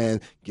Jayhawks and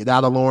get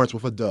out of Lawrence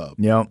with a dub.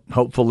 Yeah,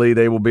 hopefully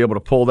they will be able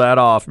to pull that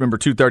off. Remember,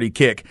 2:30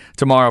 kick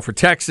tomorrow for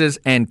Texas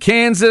and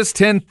Kansas.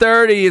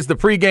 10:30 is the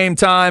pregame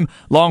time.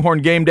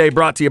 Longhorn Game Day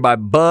brought to you by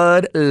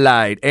Bud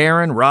Light.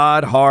 Aaron,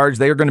 Rod, Harge,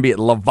 they are going to be at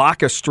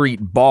Lavaca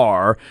Street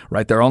Bar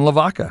right there on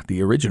Lavaca,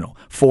 the original,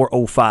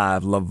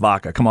 405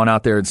 Lavaca. Come on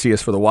out there and see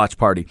us for the watch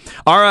party.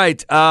 All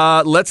right,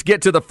 let's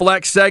get to the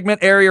flex segment,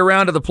 area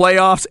round of the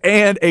playoffs,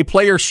 and a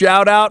player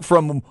shout-out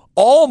from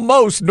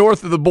almost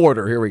north of the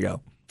border. Here we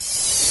go.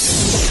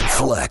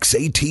 Flex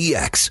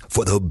ATX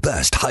for the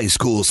best high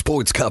school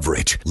sports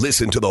coverage.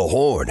 Listen to the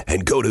Horn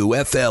and go to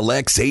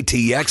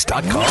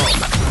FLXATX.com.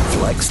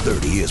 Flex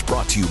 30 is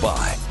brought to you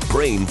by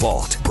Brain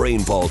Vault.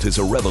 Brain Vault is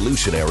a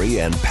revolutionary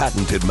and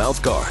patented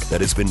mouthguard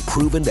that has been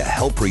proven to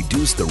help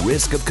reduce the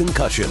risk of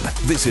concussion.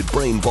 Visit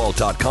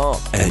BrainVault.com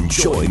and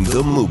join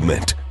the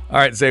movement. All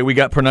right, Zay, we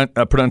got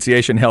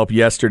pronunciation help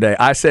yesterday.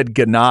 I said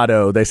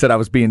ganado. They said I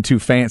was being too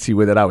fancy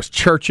with it. I was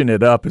churching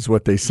it up is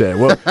what they said.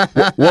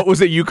 What was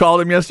it you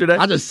called him yesterday?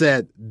 I just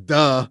said,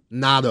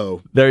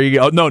 NATO. There you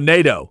go. No,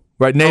 NATO.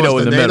 Right, NATO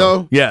in the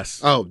middle. Yes.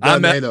 Oh,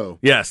 NATO.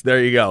 Yes,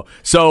 there you go.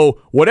 So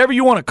whatever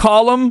you want to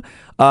call them.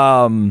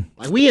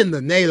 Like we in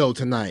the NATO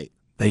tonight.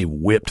 They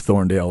whipped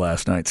Thorndale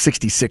last night,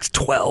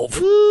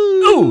 66-12.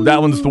 Ooh,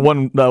 that one's the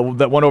one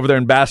that won over there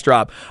in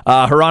Bastrop.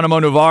 Geronimo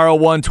Navarro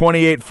won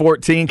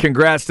 28-14.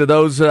 Congrats to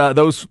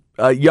those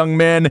young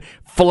men.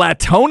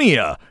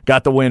 Flatonia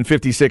got the win,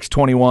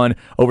 56-21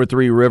 over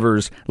Three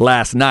Rivers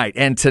last night.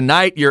 And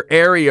tonight, your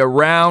area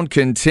round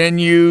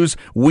continues.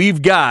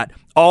 We've got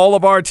all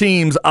of our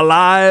teams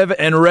alive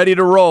and ready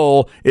to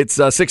roll. It's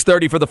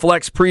 6:30 for the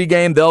Flex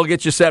pregame. They'll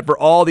get you set for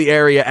all the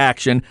area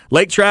action.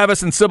 Lake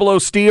Travis and Cibolo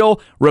Steele,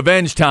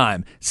 revenge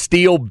time.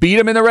 Steele beat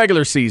them in the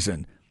regular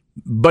season,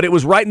 but it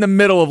was right in the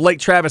middle of Lake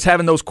Travis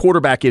having those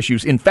quarterback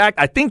issues. In fact,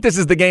 I think this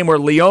is the game where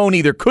Leon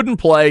either couldn't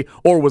play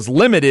or was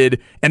limited,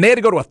 and they had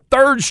to go to a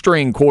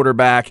third-string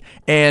quarterback,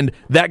 and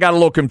that got a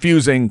little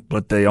confusing,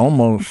 but they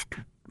almost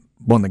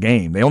won the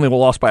game. They only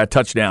lost by a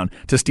touchdown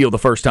to Steele the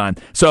first time.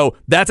 So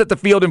that's at the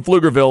field in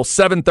Pflugerville,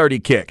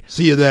 7:30 kick.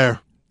 See you there.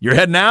 You're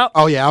heading out?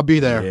 Oh, yeah, I'll be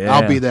there. Yeah,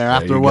 I'll be there.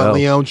 After what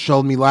Leon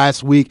showed me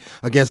last week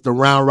against the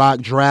Round Rock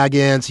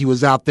Dragons, he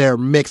was out there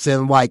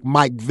mixing like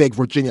Mike Vick,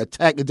 Virginia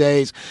Tech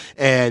days,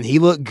 and he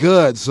looked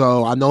good.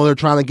 So I know they're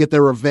trying to get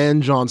their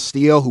revenge on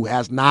Steele, who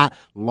has not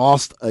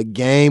lost a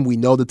game. We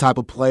know the type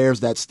of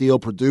players that Steele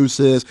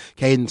produces.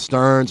 Caden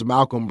Stearns,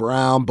 Malcolm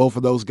Brown, both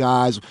of those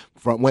guys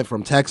went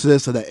from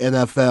Texas to the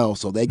NFL.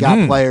 So they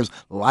got players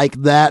like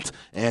that,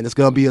 and it's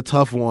going to be a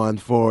tough one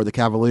for the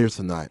Cavaliers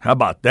tonight. How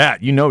about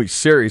that? You know he's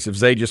serious if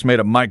Zay just made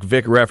a Mike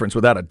Vick reference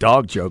without a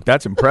dog joke.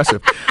 That's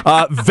impressive.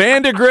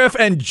 Vandergriff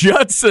and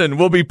Judson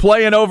will be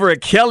playing over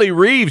at Kelly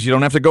Reeves. You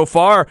don't have to go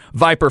far,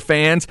 Viper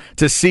fans,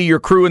 to see your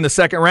crew in the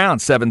second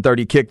round.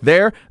 7:30 kick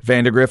there,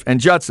 Vandergriff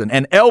and Judson.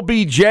 And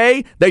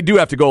LBJ, they do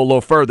have to go a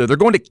little further. They're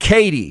going to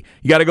Katy.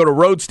 You got to go to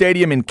Road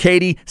Stadium in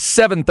Katy,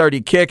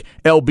 7:30 kick,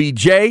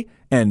 LBJ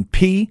and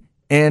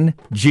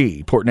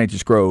PNG, Port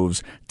Neches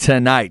Groves,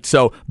 tonight.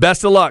 So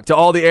best of luck to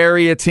all the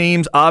area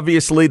teams.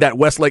 Obviously, that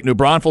Westlake New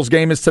Braunfels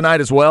game is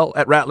tonight as well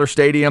at Rattler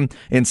Stadium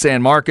in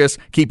San Marcos.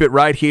 Keep it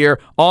right here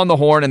on the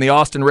Horn and the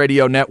Austin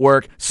Radio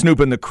Network. Snoop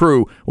and the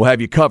crew will have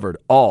you covered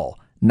all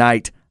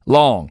night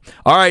long.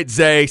 All right,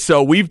 Zay,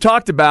 so we've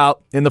talked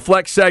about in the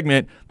Flex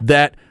segment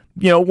that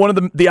one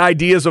of the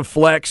ideas of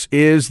Flex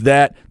is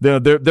that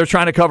they're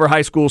trying to cover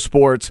high school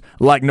sports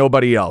like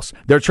nobody else.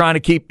 They're trying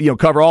to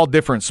cover all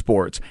different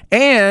sports.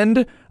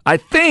 And I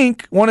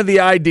think one of the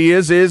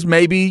ideas is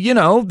maybe,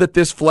 that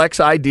this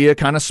Flex idea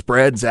kind of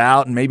spreads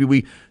out, and maybe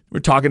we're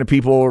talking to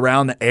people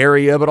around the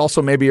area, but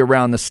also maybe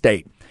around the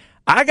state.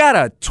 I got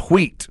a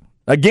tweet.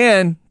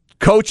 Again,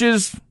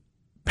 coaches,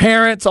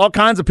 parents, all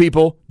kinds of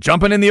people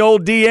jumping in the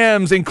old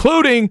DMs,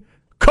 including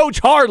Coach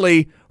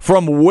Harley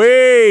from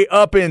way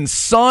up in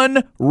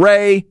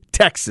Sunray,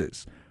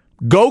 Texas.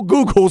 Go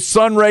Google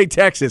Sunray,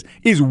 Texas.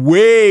 He's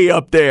way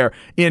up there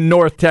in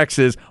North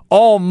Texas,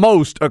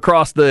 almost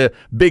across the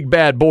big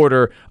bad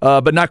border,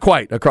 but not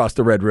quite across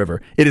the Red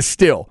River. It is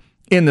still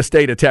in the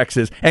state of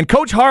Texas. And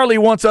Coach Harley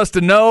wants us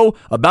to know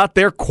about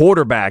their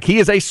quarterback. He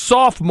is a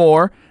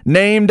sophomore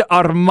named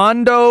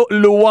Armando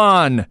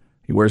Luan.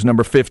 He wears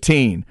number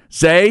 15.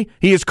 Say,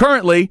 he is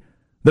currently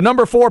the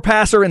number 4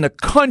 passer in the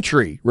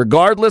country,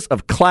 regardless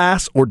of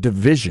class or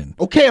division.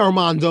 Okay,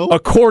 Armando.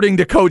 According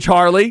to Coach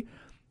Harley,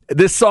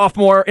 This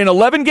sophomore in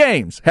 11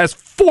 games has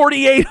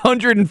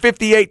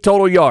 4,858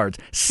 total yards,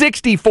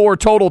 64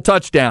 total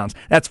touchdowns.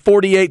 That's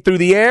 48 through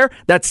the air.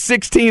 That's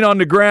 16 on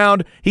the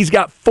ground. He's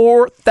got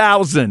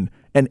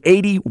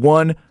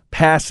 4,081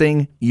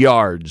 passing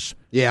yards.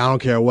 Yeah, I don't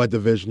care what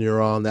division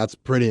you're on. That's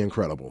pretty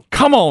incredible.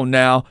 Come on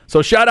now.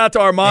 So shout out to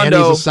Armando.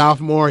 And he's a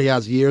sophomore. He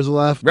has years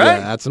left. Right? Yeah,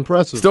 that's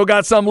impressive. Still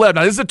got some left.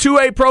 Now, this is a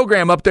 2A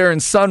program up there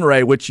in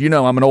Sunray, which,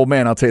 I'm an old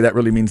man. I'll tell you that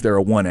really means they're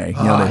a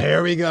 1A.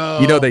 Here we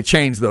go. They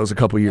changed those a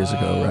couple years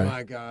ago, right? Oh,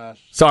 my gosh.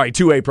 Sorry,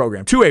 2A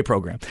program. 2A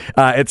program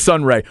at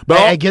Sunray. But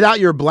hey, get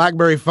out your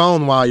BlackBerry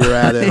phone while you're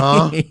at it,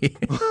 huh?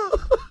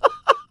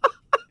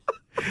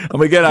 I'm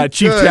going to get a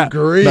chief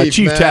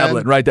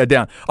tablet and write that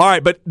down. All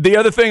right, but the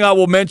other thing I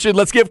will mention,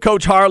 let's give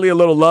Coach Harley a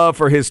little love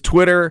for his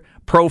Twitter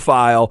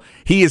profile.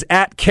 He is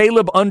at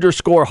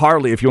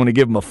Caleb_Harley if you want to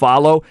give him a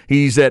follow.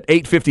 He's at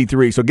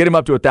 853, so get him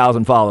up to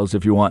 1,000 follows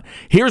if you want.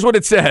 Here's what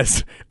it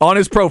says on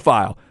his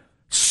profile.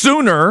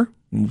 Sooner,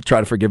 try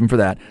to forgive him for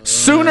that,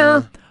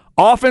 Sooner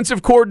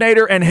offensive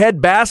coordinator and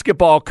head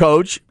basketball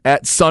coach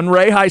at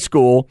Sunray High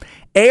School,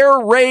 air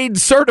raid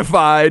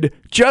certified,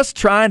 just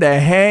trying to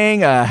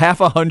hang a half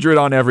 100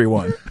 on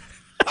everyone.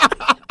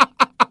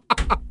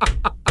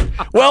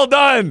 Well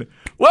done.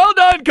 Well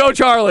done, Coach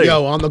Harley.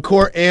 Yo, on the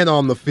court and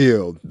on the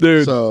field.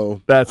 Dude,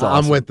 so that's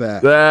awesome. I'm with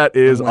that. That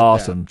is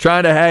awesome.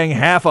 Trying to hang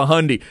half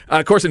 100.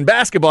 Of course, in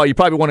basketball, you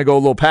probably want to go a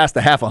little past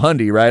the half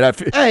 100, right?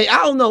 Hey,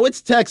 I don't know.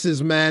 It's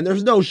Texas, man.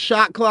 There's no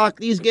shot clock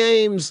these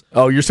games.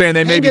 Oh, you're saying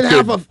they maybe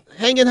could.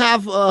 Hanging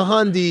half a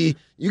hundy,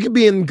 you could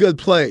be in good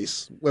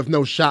place with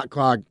no shot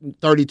clock,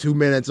 32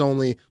 minutes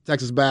only,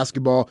 Texas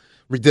basketball.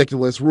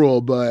 Ridiculous rule,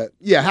 but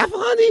yeah, half a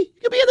hundy, you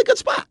could be in a good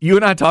spot. You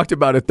and I talked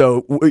about it,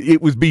 though.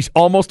 It would be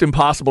almost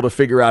impossible to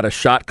figure out a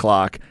shot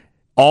clock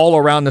all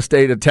around the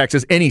state of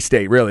Texas, any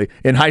state really,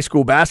 in high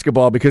school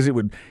basketball, because it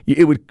would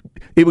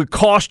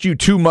cost you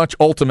too much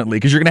ultimately,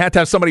 because you're going to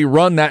have somebody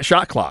run that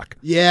shot clock.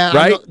 Yeah,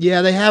 right.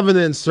 Yeah, they have it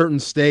in certain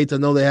states. I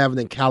know they have it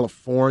in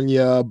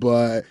California,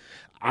 but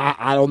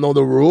I don't know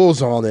the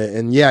rules on it.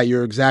 And yeah,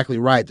 you're exactly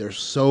right. There's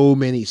so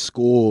many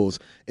schools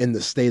in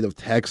the state of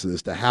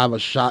Texas to have a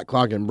shot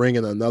clock and bring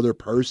in another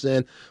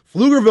person.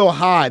 Pflugerville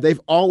High,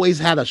 they've always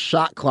had a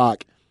shot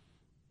clock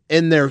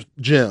in their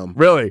gym.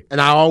 Really?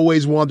 And I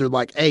always wondered,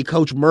 hey,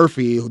 Coach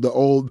Murphy, the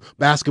old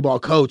basketball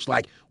coach,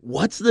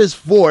 what's this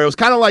for? It was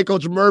kind of like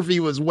Coach Murphy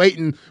was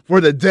waiting for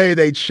the day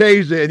they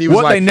changed it. And he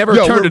was they never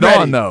turned it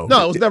on, though.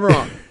 No, it was never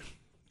on.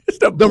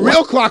 The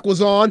real clock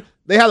was on.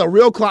 They had a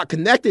real clock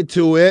connected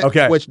to it,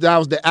 which that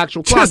was the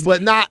actual clock,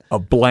 but not a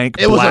blank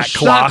It was black a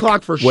shot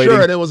clock for waiting.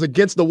 sure, and it was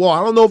against the wall.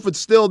 I don't know if it's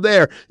still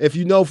there. If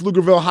you know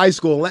Pflugerville High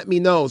School, let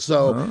me know.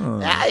 So,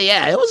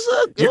 yeah, it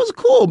was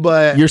cool,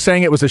 but you're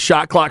saying it was a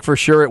shot clock for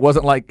sure. It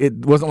wasn't like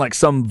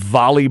some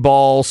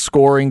volleyball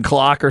scoring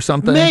clock or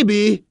something.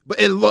 Maybe, but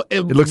it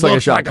looks like a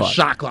shot clock. A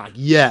shot clock.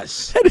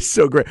 Yes, that is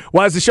so great.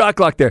 Why is the shot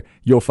clock there?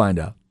 You'll find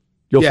out.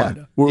 You'll find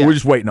out. We're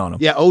just waiting on him.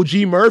 Yeah,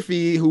 OG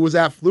Murphy, who was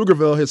at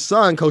Pflugerville, his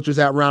son coaches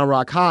at Round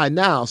Rock High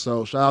now,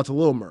 so shout out to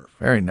Lil Murph.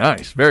 Very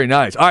nice. Very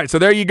nice. All right, so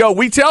there you go.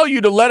 We tell you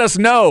to let us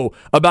know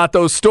about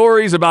those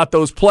stories, about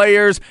those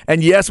players,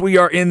 and yes, we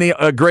are in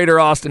the greater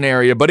Austin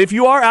area, but if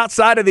you are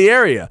outside of the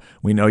area,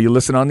 we know you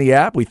listen on the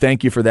app. We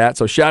thank you for that.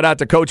 So shout out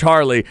to Coach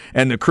Harley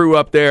and the crew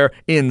up there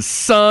in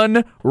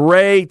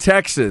Sunray,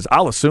 Texas.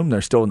 I'll assume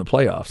they're still in the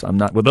playoffs. I'm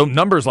not with those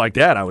numbers like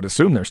that. I would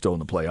assume they're still in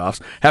the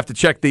playoffs. Have to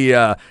check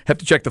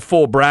the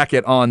full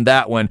bracket on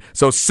that one.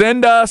 So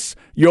send us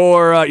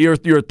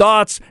your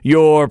thoughts,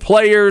 your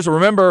players.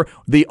 Remember,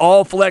 the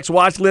All Flex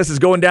watch list is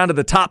going down to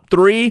the top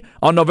 3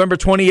 on November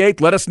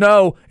 28th. Let us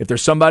know if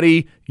there's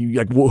somebody.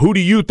 Who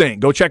do you think?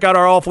 Go check out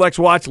our All Flex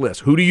watch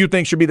list. Who do you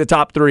think should be the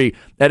top 3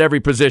 at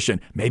every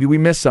position? Maybe we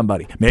missed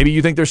somebody. Maybe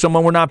you think there's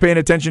someone we're not paying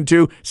attention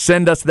to.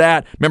 Send us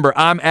that. Remember,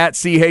 I'm at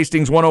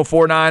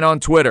chastings1049 on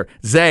Twitter.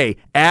 Zay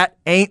at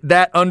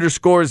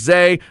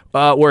ain'tthat_Zay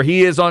where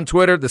he is on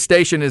Twitter. The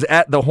station is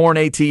at the Horn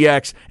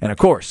ATX, and of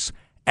course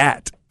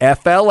at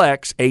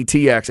FLX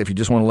ATX if you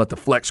just want to let the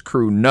Flex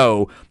crew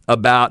know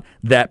about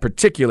that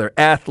particular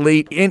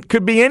athlete. It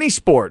could be any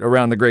sport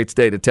around the great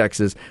state of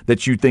Texas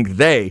that you think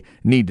they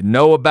need to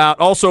know about.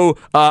 Also,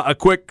 a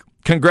quick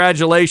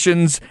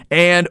congratulations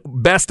and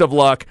best of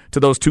luck to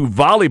those 2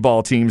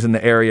 volleyball teams in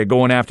the area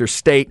going after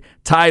state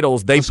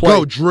titles. Let's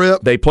go,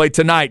 Drip. They play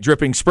tonight,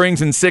 Dripping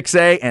Springs in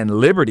 6A and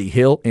Liberty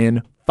Hill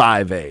in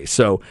 5A.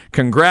 So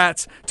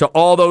congrats to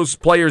all those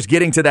players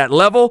getting to that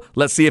level.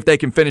 Let's see if they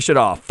can finish it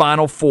off.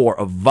 Final 4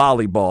 of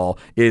volleyball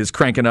is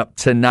cranking up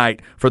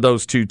tonight for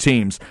those 2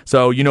 teams.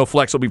 So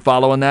Flex will be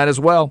following that as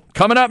well.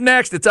 Coming up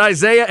next, it's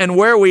Isaiah and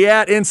Where We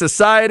At in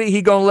Society.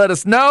 He going to let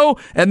us know.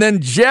 And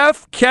then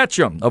Jeff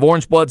Ketchum of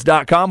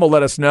OrangeBloods.com will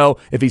let us know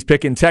if he's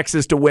picking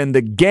Texas to win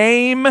the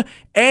game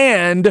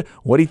and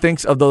what he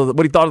thought of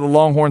the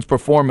Longhorns'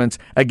 performance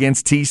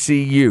against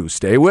TCU.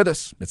 Stay with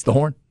us. It's The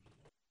Horn.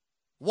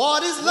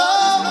 What is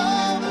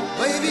love?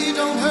 Baby,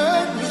 don't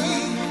hurt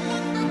me.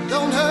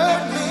 Don't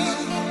hurt me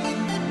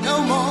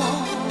no more.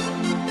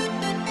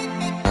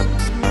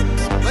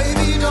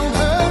 Baby, don't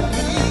hurt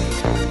me.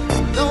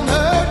 Don't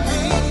hurt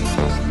me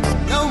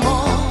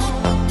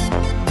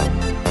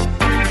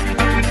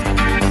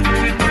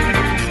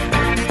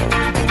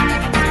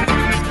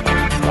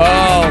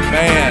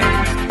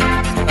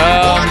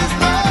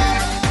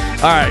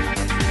All right.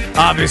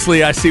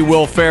 Obviously, I see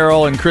Will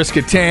Ferrell and Chris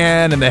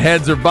Kattan, and the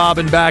heads are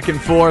bobbing back and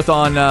forth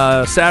on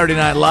Saturday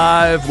Night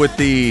Live with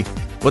the,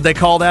 what they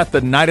call that,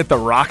 the Night at the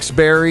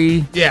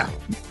Roxbury. Yeah.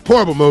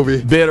 Horrible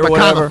movie. Bit or but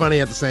whatever. kind of funny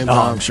at the same time.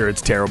 Oh, I'm sure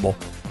it's terrible.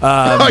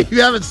 Oh,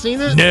 you haven't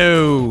seen it?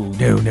 No.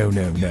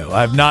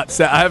 I have not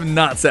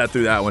sat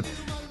through that one.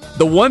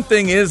 The one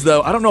thing is,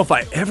 though, I don't know if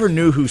I ever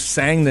knew who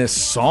sang this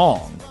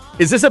song.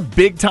 Is this a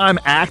big-time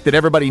act that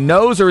everybody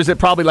knows, or is it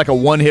probably like a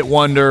one-hit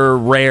wonder,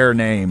 rare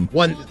name?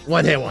 One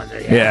hit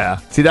wonder. Yeah.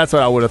 See, that's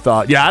what I would have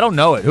thought. Yeah, I don't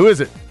know it. Who is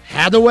it?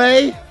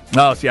 Hathaway?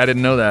 Oh, see, I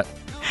didn't know that.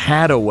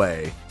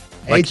 Hathaway.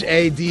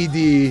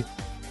 Haddaway.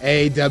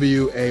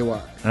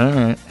 All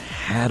right.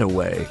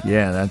 Hathaway.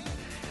 Yeah,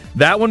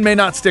 that one may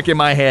not stick in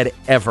my head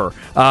ever.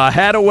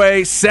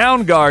 Hathaway,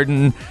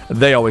 Soundgarden,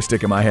 they always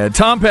stick in my head.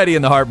 Tom Petty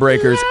and the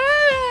Heartbreakers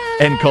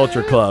and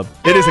Culture Club.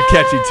 It is a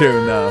catchy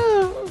tune, though.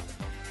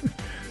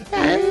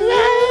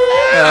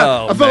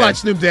 Oh, I feel like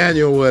Snoop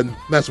Daniel would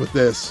mess with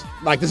this.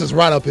 Like, this is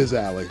right up his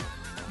alley.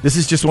 This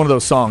is just one of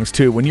those songs,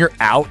 too. When you're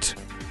out,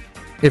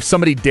 if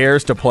somebody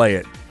dares to play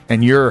it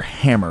and you're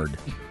hammered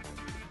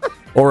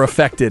or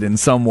affected in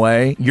some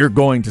way, you're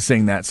going to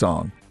sing that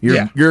song.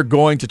 You're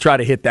going to try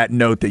to hit that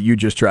note that you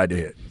just tried to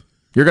hit.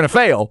 You're going to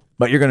fail,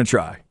 but you're going to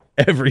try.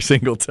 Every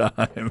single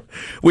time.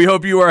 We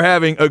hope you are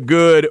having a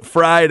good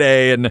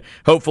Friday, and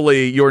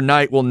hopefully your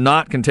night will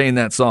not contain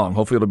that song.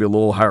 Hopefully it'll be a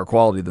little higher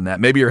quality than that.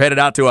 Maybe you're headed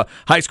out to a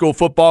high school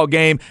football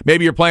game.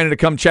 Maybe you're planning to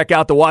come check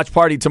out the watch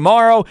party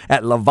tomorrow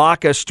at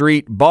Lavaca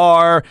Street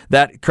Bar.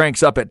 That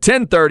cranks up at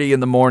 10:30 in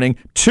the morning.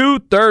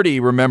 2:30,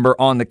 remember,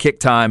 on the kick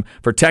time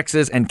for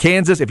Texas and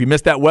Kansas. If you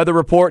missed that weather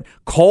report,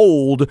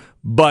 cold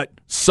but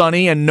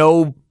sunny and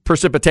no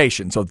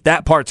precipitation. So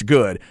that part's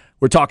good.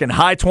 We're talking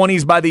high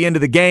 20s by the end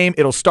of the game.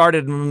 It'll start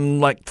at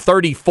like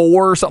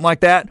 34 or something like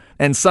that,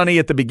 and sunny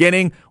at the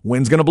beginning.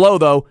 Wind's going to blow,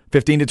 though,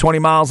 15 to 20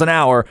 miles an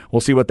hour.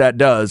 We'll see what that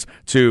does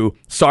to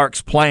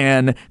Sark's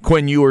plan,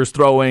 Quinn Ewers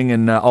throwing,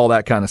 and all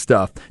that kind of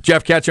stuff.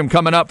 Jeff Ketchum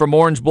coming up from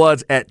Orange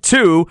Bloods at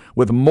 2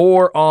 with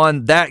more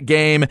on that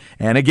game.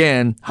 And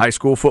again, high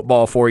school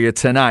football for you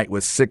tonight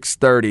with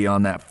 6:30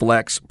 on that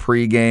Flex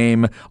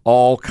pregame.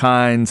 All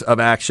kinds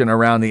of action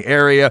around the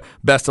area.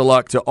 Best of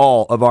luck to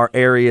all of our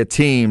area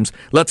teams.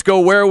 Let's go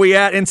where are we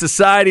at in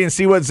society and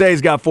see what Zay's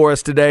got for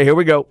us today. Here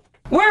we go.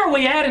 Where are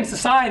we at in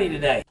society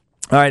today?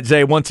 All right,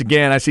 Zay, once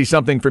again, I see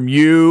something from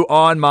you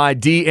on my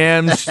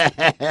DMs.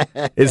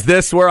 Is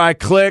this where I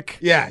click?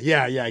 Yeah,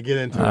 get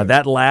into it.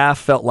 That laugh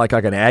felt like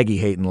an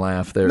Aggie-hating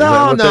laugh there.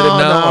 No.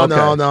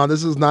 Okay.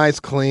 This is nice,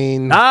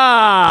 clean,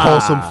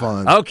 wholesome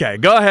fun. Okay,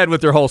 go ahead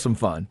with your wholesome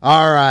fun.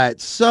 All right,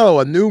 so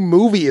a new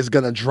movie is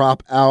going to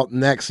drop out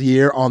next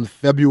year on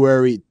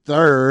February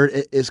 3rd.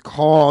 It is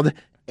called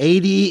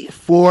 80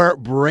 for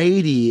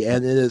Brady,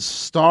 and it is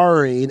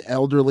starring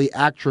elderly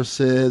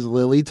actresses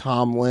Lily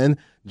Tomlin,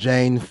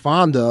 Jane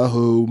Fonda,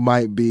 who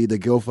might be the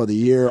GILF of the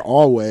year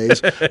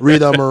always,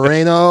 Rita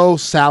Moreno,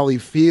 Sally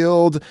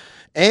Field,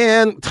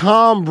 and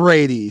Tom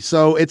Brady.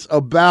 So it's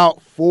about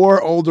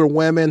 4 older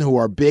women who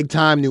are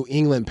big-time New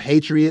England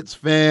Patriots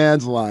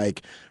fans,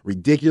 like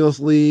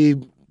ridiculously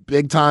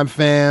big-time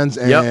fans,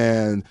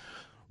 and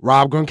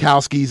Rob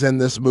Gronkowski's in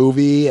this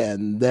movie,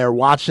 and they're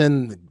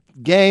watching the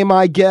game,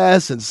 I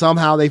guess, and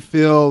somehow they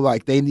feel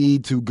like they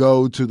need to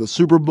go to the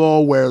Super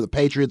Bowl where the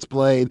Patriots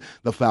played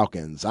the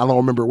Falcons. I don't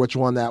remember which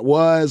one that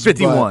was.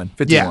 51.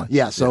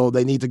 Yeah. So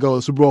they need to go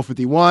to Super Bowl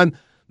 51.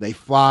 They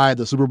fly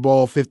to Super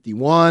Bowl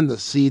 51 to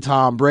see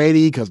Tom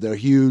Brady because they're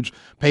huge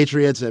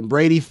Patriots and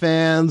Brady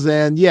fans.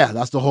 And yeah,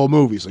 that's the whole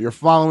movie. So you're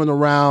following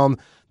around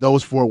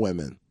those 4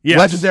 women. Yes.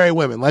 Legendary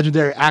women,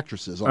 legendary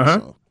actresses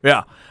also.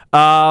 Yeah.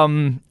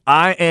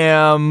 I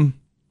am,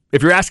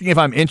 if you're asking if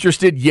I'm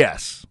interested,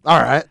 yes. All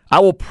right. I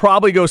will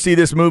probably go see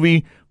this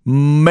movie,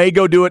 may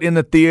go do it in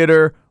the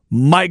theater,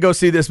 might go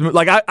see this movie.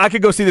 Like, I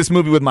could go see this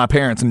movie with my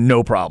parents,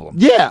 no problem.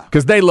 Yeah.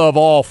 Because they love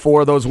all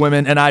 4 of those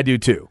women, and I do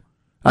too.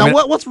 Now,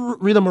 what's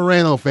Rita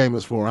Moreno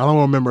famous for? I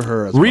don't remember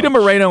her as Rita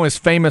much. Moreno is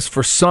famous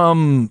for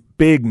some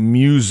big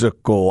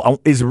musical.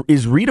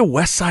 Is Rita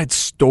West Side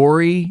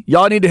Story?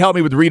 Y'all need to help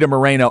me with Rita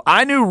Moreno.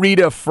 I knew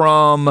Rita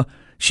from,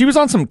 she was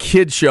on some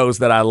kid shows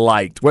that I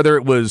liked, whether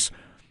it was,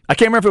 I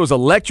can't remember if it was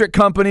Electric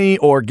Company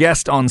or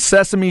Guest on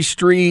Sesame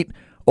Street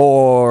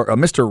or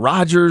Mr.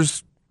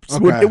 Rogers.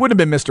 Okay. It wouldn't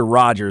have been Mr.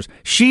 Rogers.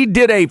 She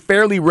did a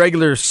fairly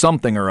regular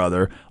something or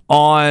other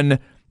on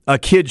a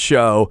kid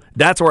show.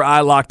 That's where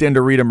I locked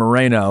into Rita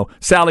Moreno.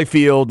 Sally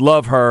Field,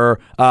 love her,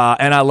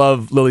 and I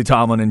love Lily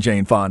Tomlin and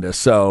Jane Fonda.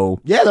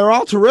 So yeah, they're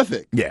all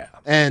terrific. Yeah.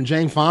 And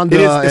Jane Fonda.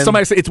 It is.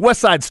 Somebody say it's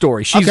West Side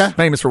Story. She's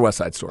famous for West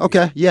Side Story.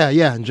 Okay, yeah.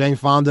 And Jane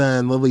Fonda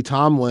and Lily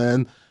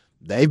Tomlin,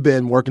 they've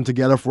been working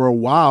together for a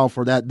while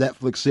for that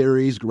Netflix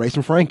series, Grace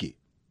and Frankie.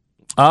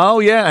 Oh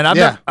yeah, and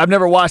I've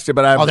never watched it,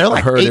 but they're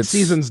like heard 8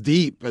 seasons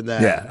deep in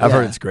that. Yeah, I've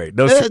heard it's great.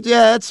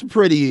 It's a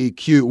pretty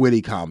cute,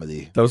 witty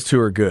comedy. Those 2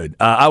 are good.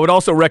 I would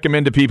also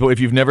recommend to people,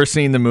 if you've never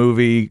seen the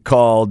movie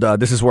called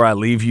This Is Where I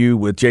Leave You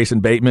with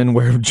Jason Bateman,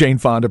 where Jane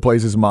Fonda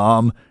plays his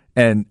mom,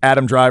 and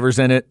Adam Driver's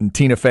in it, and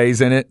Tina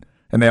Fey's in it.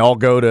 and they all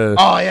go to.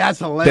 Oh yeah, that's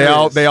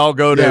hilarious. They all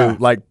go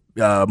to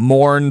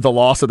mourn the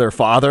loss of their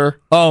father.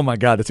 Oh my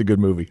God, it's a good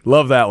movie.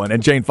 Love that one.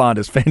 And Jane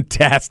Fonda's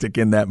fantastic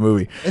in that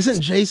movie. Isn't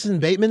Jason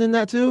Bateman in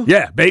that too?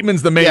 Yeah,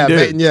 Bateman's the main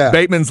dude.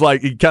 Bateman's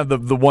like kind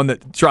of the one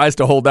that tries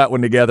to hold that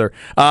one together.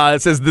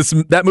 It says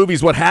that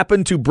movie's what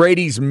happened to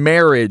Brady's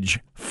marriage.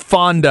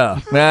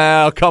 Fonda.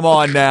 Now, come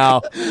on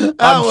now.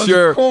 I'm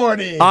sure.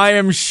 Corny. I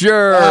am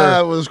sure.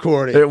 That was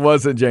corny. It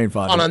wasn't Jane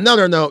Fonda. On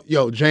another note,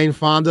 Jane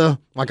Fonda,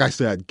 like I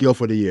said, Gilf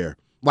of the Year.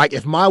 Like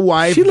if my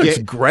wife, she looks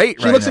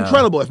great. She looks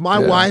incredible. If my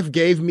wife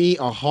gave me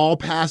a hall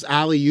pass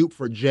alley-oop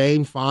for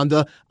Jane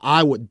Fonda,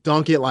 I would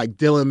dunk it like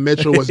Dylan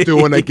Mitchell was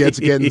doing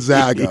against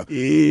Gonzaga.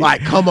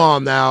 Like, come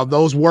on now,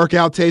 those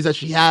workout tapes that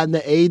she had in the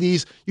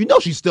 '80s,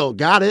 she still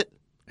got it.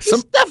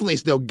 She's definitely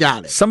still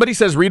got it. Somebody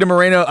says Rita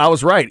Moreno, I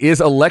was right,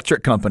 is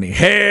Electric Company.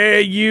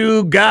 Hey,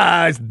 you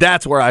guys,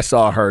 that's where I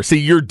saw her. See,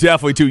 you're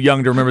definitely too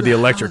young to remember the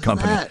Electric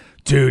Company.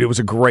 Dude, it was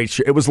a great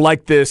show. It was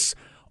like this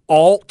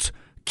alt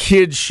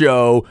kids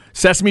show.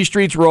 Sesame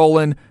Street's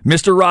rolling,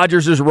 Mr.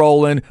 Rogers is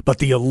rolling, but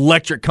the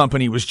Electric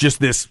Company was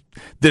just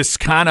this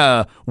kind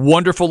of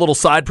wonderful little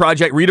side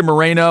project. Rita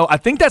Moreno, I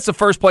think that's the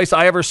first place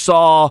I ever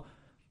saw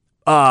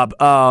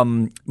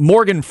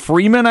Morgan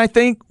Freeman, I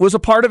think, was a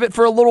part of it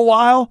for a little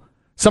while.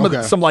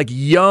 Some like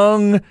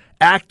young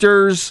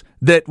actors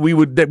that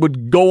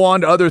would go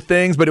on to other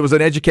things, but it was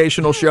an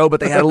educational show.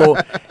 But they had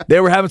they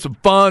were having some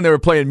fun. They were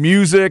playing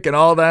music and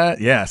all that.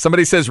 Yeah.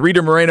 Somebody says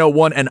Rita Moreno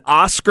won an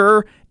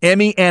Oscar,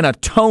 Emmy, and a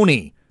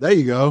Tony. There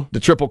you go. The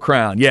Triple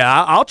Crown.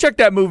 Yeah, I'll check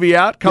that movie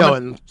out.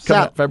 Coming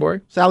out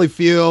February. Sally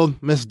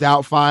Field, Miss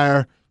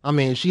Doubtfire. I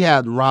mean, she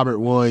had Robert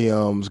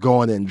Williams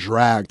going in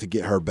drag to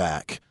get her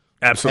back.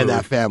 Absolutely. And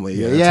that family.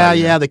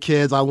 Yeah, the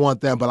kids. I want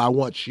them, but I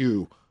want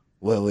you.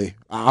 Lily,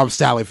 I'm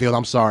Sally Field.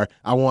 I'm sorry.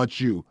 I want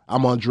you.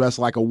 I'm gonna dress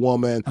like a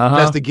woman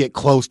just to get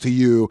close to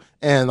you,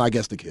 and I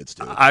guess the kids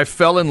too. I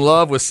fell in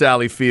love with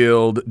Sally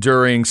Field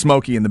during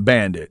Smokey and the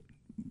Bandit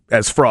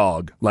as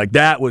Frog. Like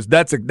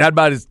that's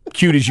about as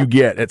cute as you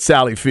get at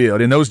Sally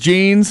Field. In those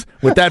jeans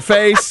with that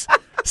face,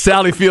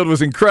 Sally Field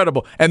was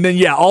incredible. And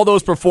then all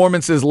those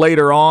performances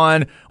later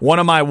on. One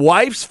of my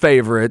wife's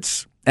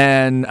favorites.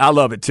 And I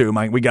love it too.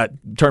 We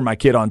turned my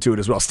kid onto it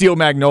as well. Steel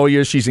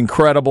Magnolias. She's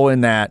incredible in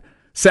that.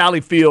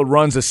 Sally Field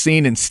runs a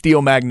scene in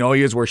Steel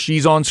Magnolias where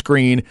she's on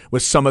screen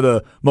with some of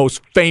the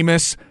most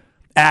famous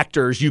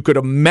actors you could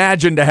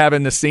imagine to have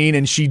in the scene,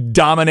 and she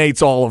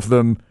dominates all of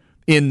them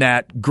in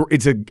that.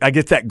 I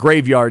guess that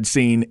graveyard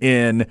scene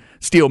in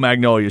Steel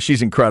Magnolias.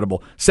 She's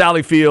incredible.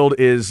 Sally Field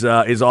is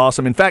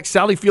awesome. In fact,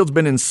 Sally Field's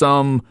been in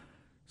some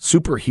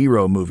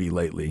superhero movie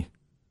lately.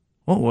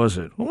 What was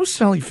it? What was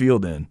Sally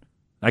Field in?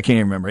 I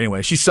can't remember.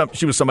 Anyway, she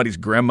was somebody's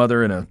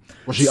grandmother in a.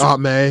 Was she Aunt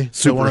May?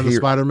 One of the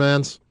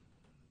Spider-Mans?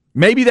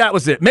 Maybe that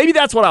was it. Maybe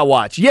that's what I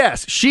watched.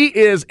 Yes, she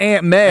is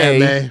Aunt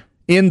May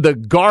in the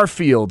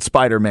Garfield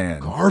Spider-Man.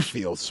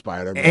 Garfield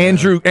Spider-Man.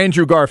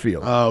 Andrew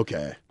Garfield. Oh,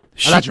 okay.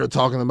 I thought you were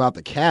talking about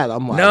the cat.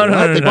 I'm like,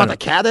 no. They brought the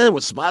cat in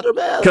with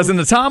Spider-Man? Because in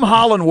the Tom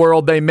Holland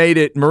world, they made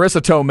it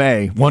Marissa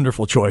Tomei.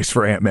 Wonderful choice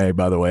for Aunt May,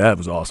 by the way. That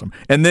was awesome.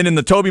 And then in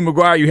the Tobey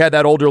Maguire, you had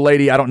that older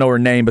lady. I don't know her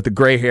name, but the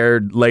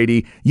gray-haired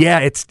lady.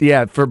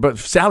 But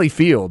Sally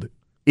Field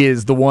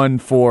is the one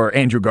for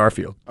Andrew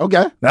Garfield.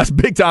 Okay. That's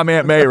big-time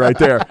Aunt May right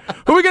there.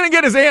 Who are we going to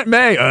get as Aunt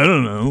May? I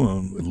don't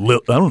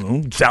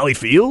know. Sally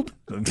Field?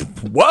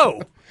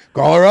 Whoa.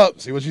 Call her up.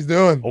 See what she's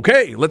doing.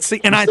 Okay, let's see.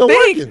 And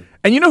working.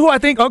 And you know who I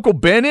think Uncle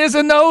Ben is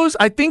in those?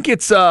 I think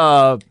it's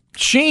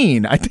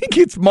Sheen. I think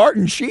it's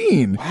Martin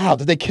Sheen. Wow,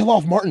 did they kill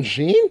off Martin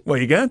Sheen? Well,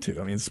 you got to.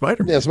 I mean,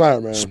 Spider-Man. Yeah,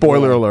 Spider-Man.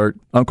 Spoiler alert.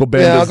 Uncle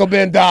Ben. Uncle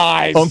Ben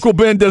dies. Uncle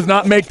Ben does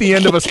not make the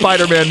end of a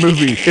Spider-Man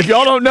movie. If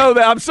y'all don't know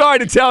that, I'm sorry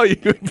to tell you,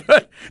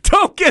 but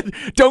don't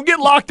get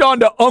locked on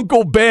to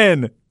Uncle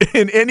Ben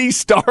in any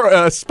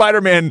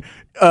Spider-Man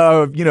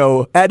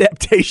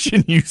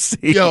adaptation you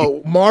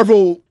see.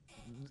 Marvel,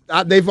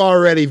 they've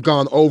already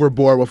gone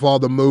overboard with all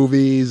the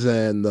movies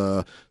and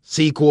the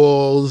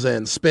sequels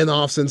and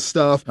spin-offs and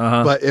stuff.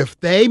 But if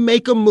they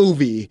make a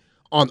movie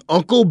on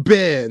Uncle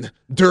Ben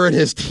during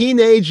his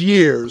teenage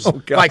years,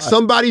 like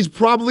somebody's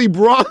probably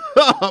brought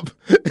up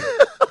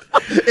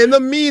in the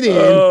meeting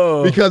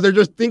because they're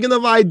just thinking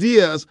of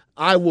ideas,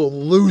 I will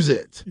lose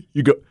it.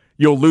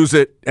 You'll lose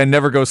it and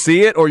never go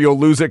see it, or you'll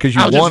lose it because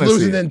you want to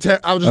see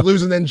it? I'll just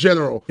lose it in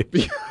general.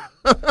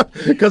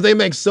 Because they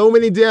make so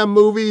many damn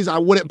movies, I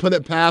wouldn't put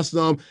it past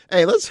them.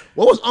 Hey, what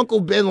was Uncle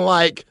Ben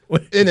like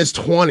in his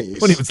 20s?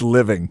 When he was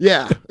living.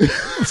 Yeah.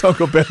 What was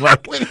Uncle Ben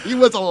like? When he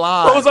was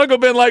alive. What was Uncle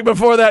Ben like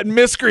before that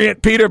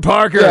miscreant Peter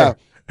Parker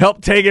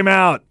helped take him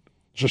out?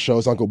 Just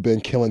shows Uncle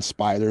Ben killing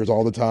spiders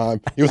all the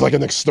time. He was like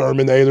an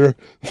exterminator.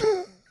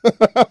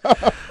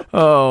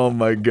 Oh,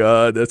 my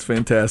God. That's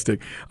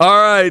fantastic. All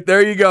right.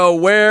 There you go.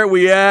 Where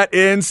we at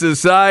in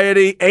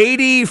society?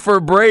 80 for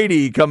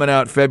Brady coming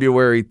out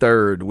February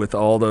 3rd with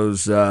all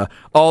those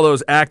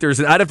actors.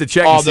 And I'd have to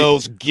check. All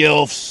those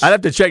gilfs. I'd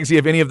have to check and see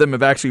if any of them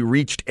have actually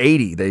reached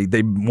 80.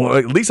 Well,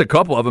 at least a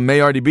couple of them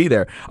may already be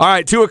there. All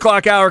right. 2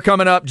 o'clock hour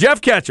coming up.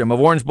 Jeff Ketchum of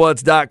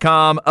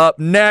OrangeBloods.com up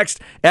next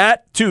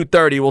at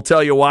 2:30. We'll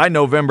tell you why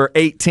November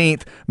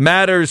 18th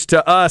matters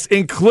to us,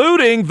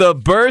 including the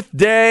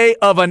birthday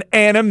of an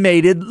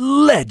animated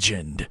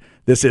legend.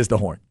 This is The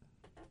Horn.